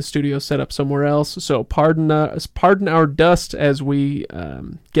get the studio set up somewhere else. So pardon our dust as we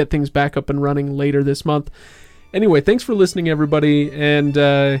get things back up and running later this month. Anyway, thanks for listening, everybody,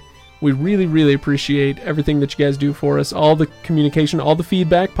 and we really, really appreciate everything that you guys do for us. All the communication, all the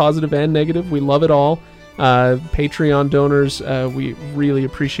feedback, positive and negative. We love it all. Patreon donors, we really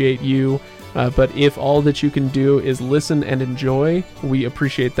appreciate you. But if all that you can do is listen and enjoy, we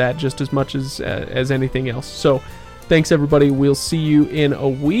appreciate that just as much as anything else. So Thanks, everybody. We'll see you in a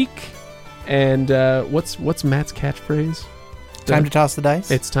week. And what's Matt's catchphrase? Time to toss the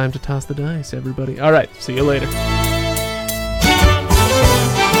dice. It's time to toss the dice, everybody. All right. See you later.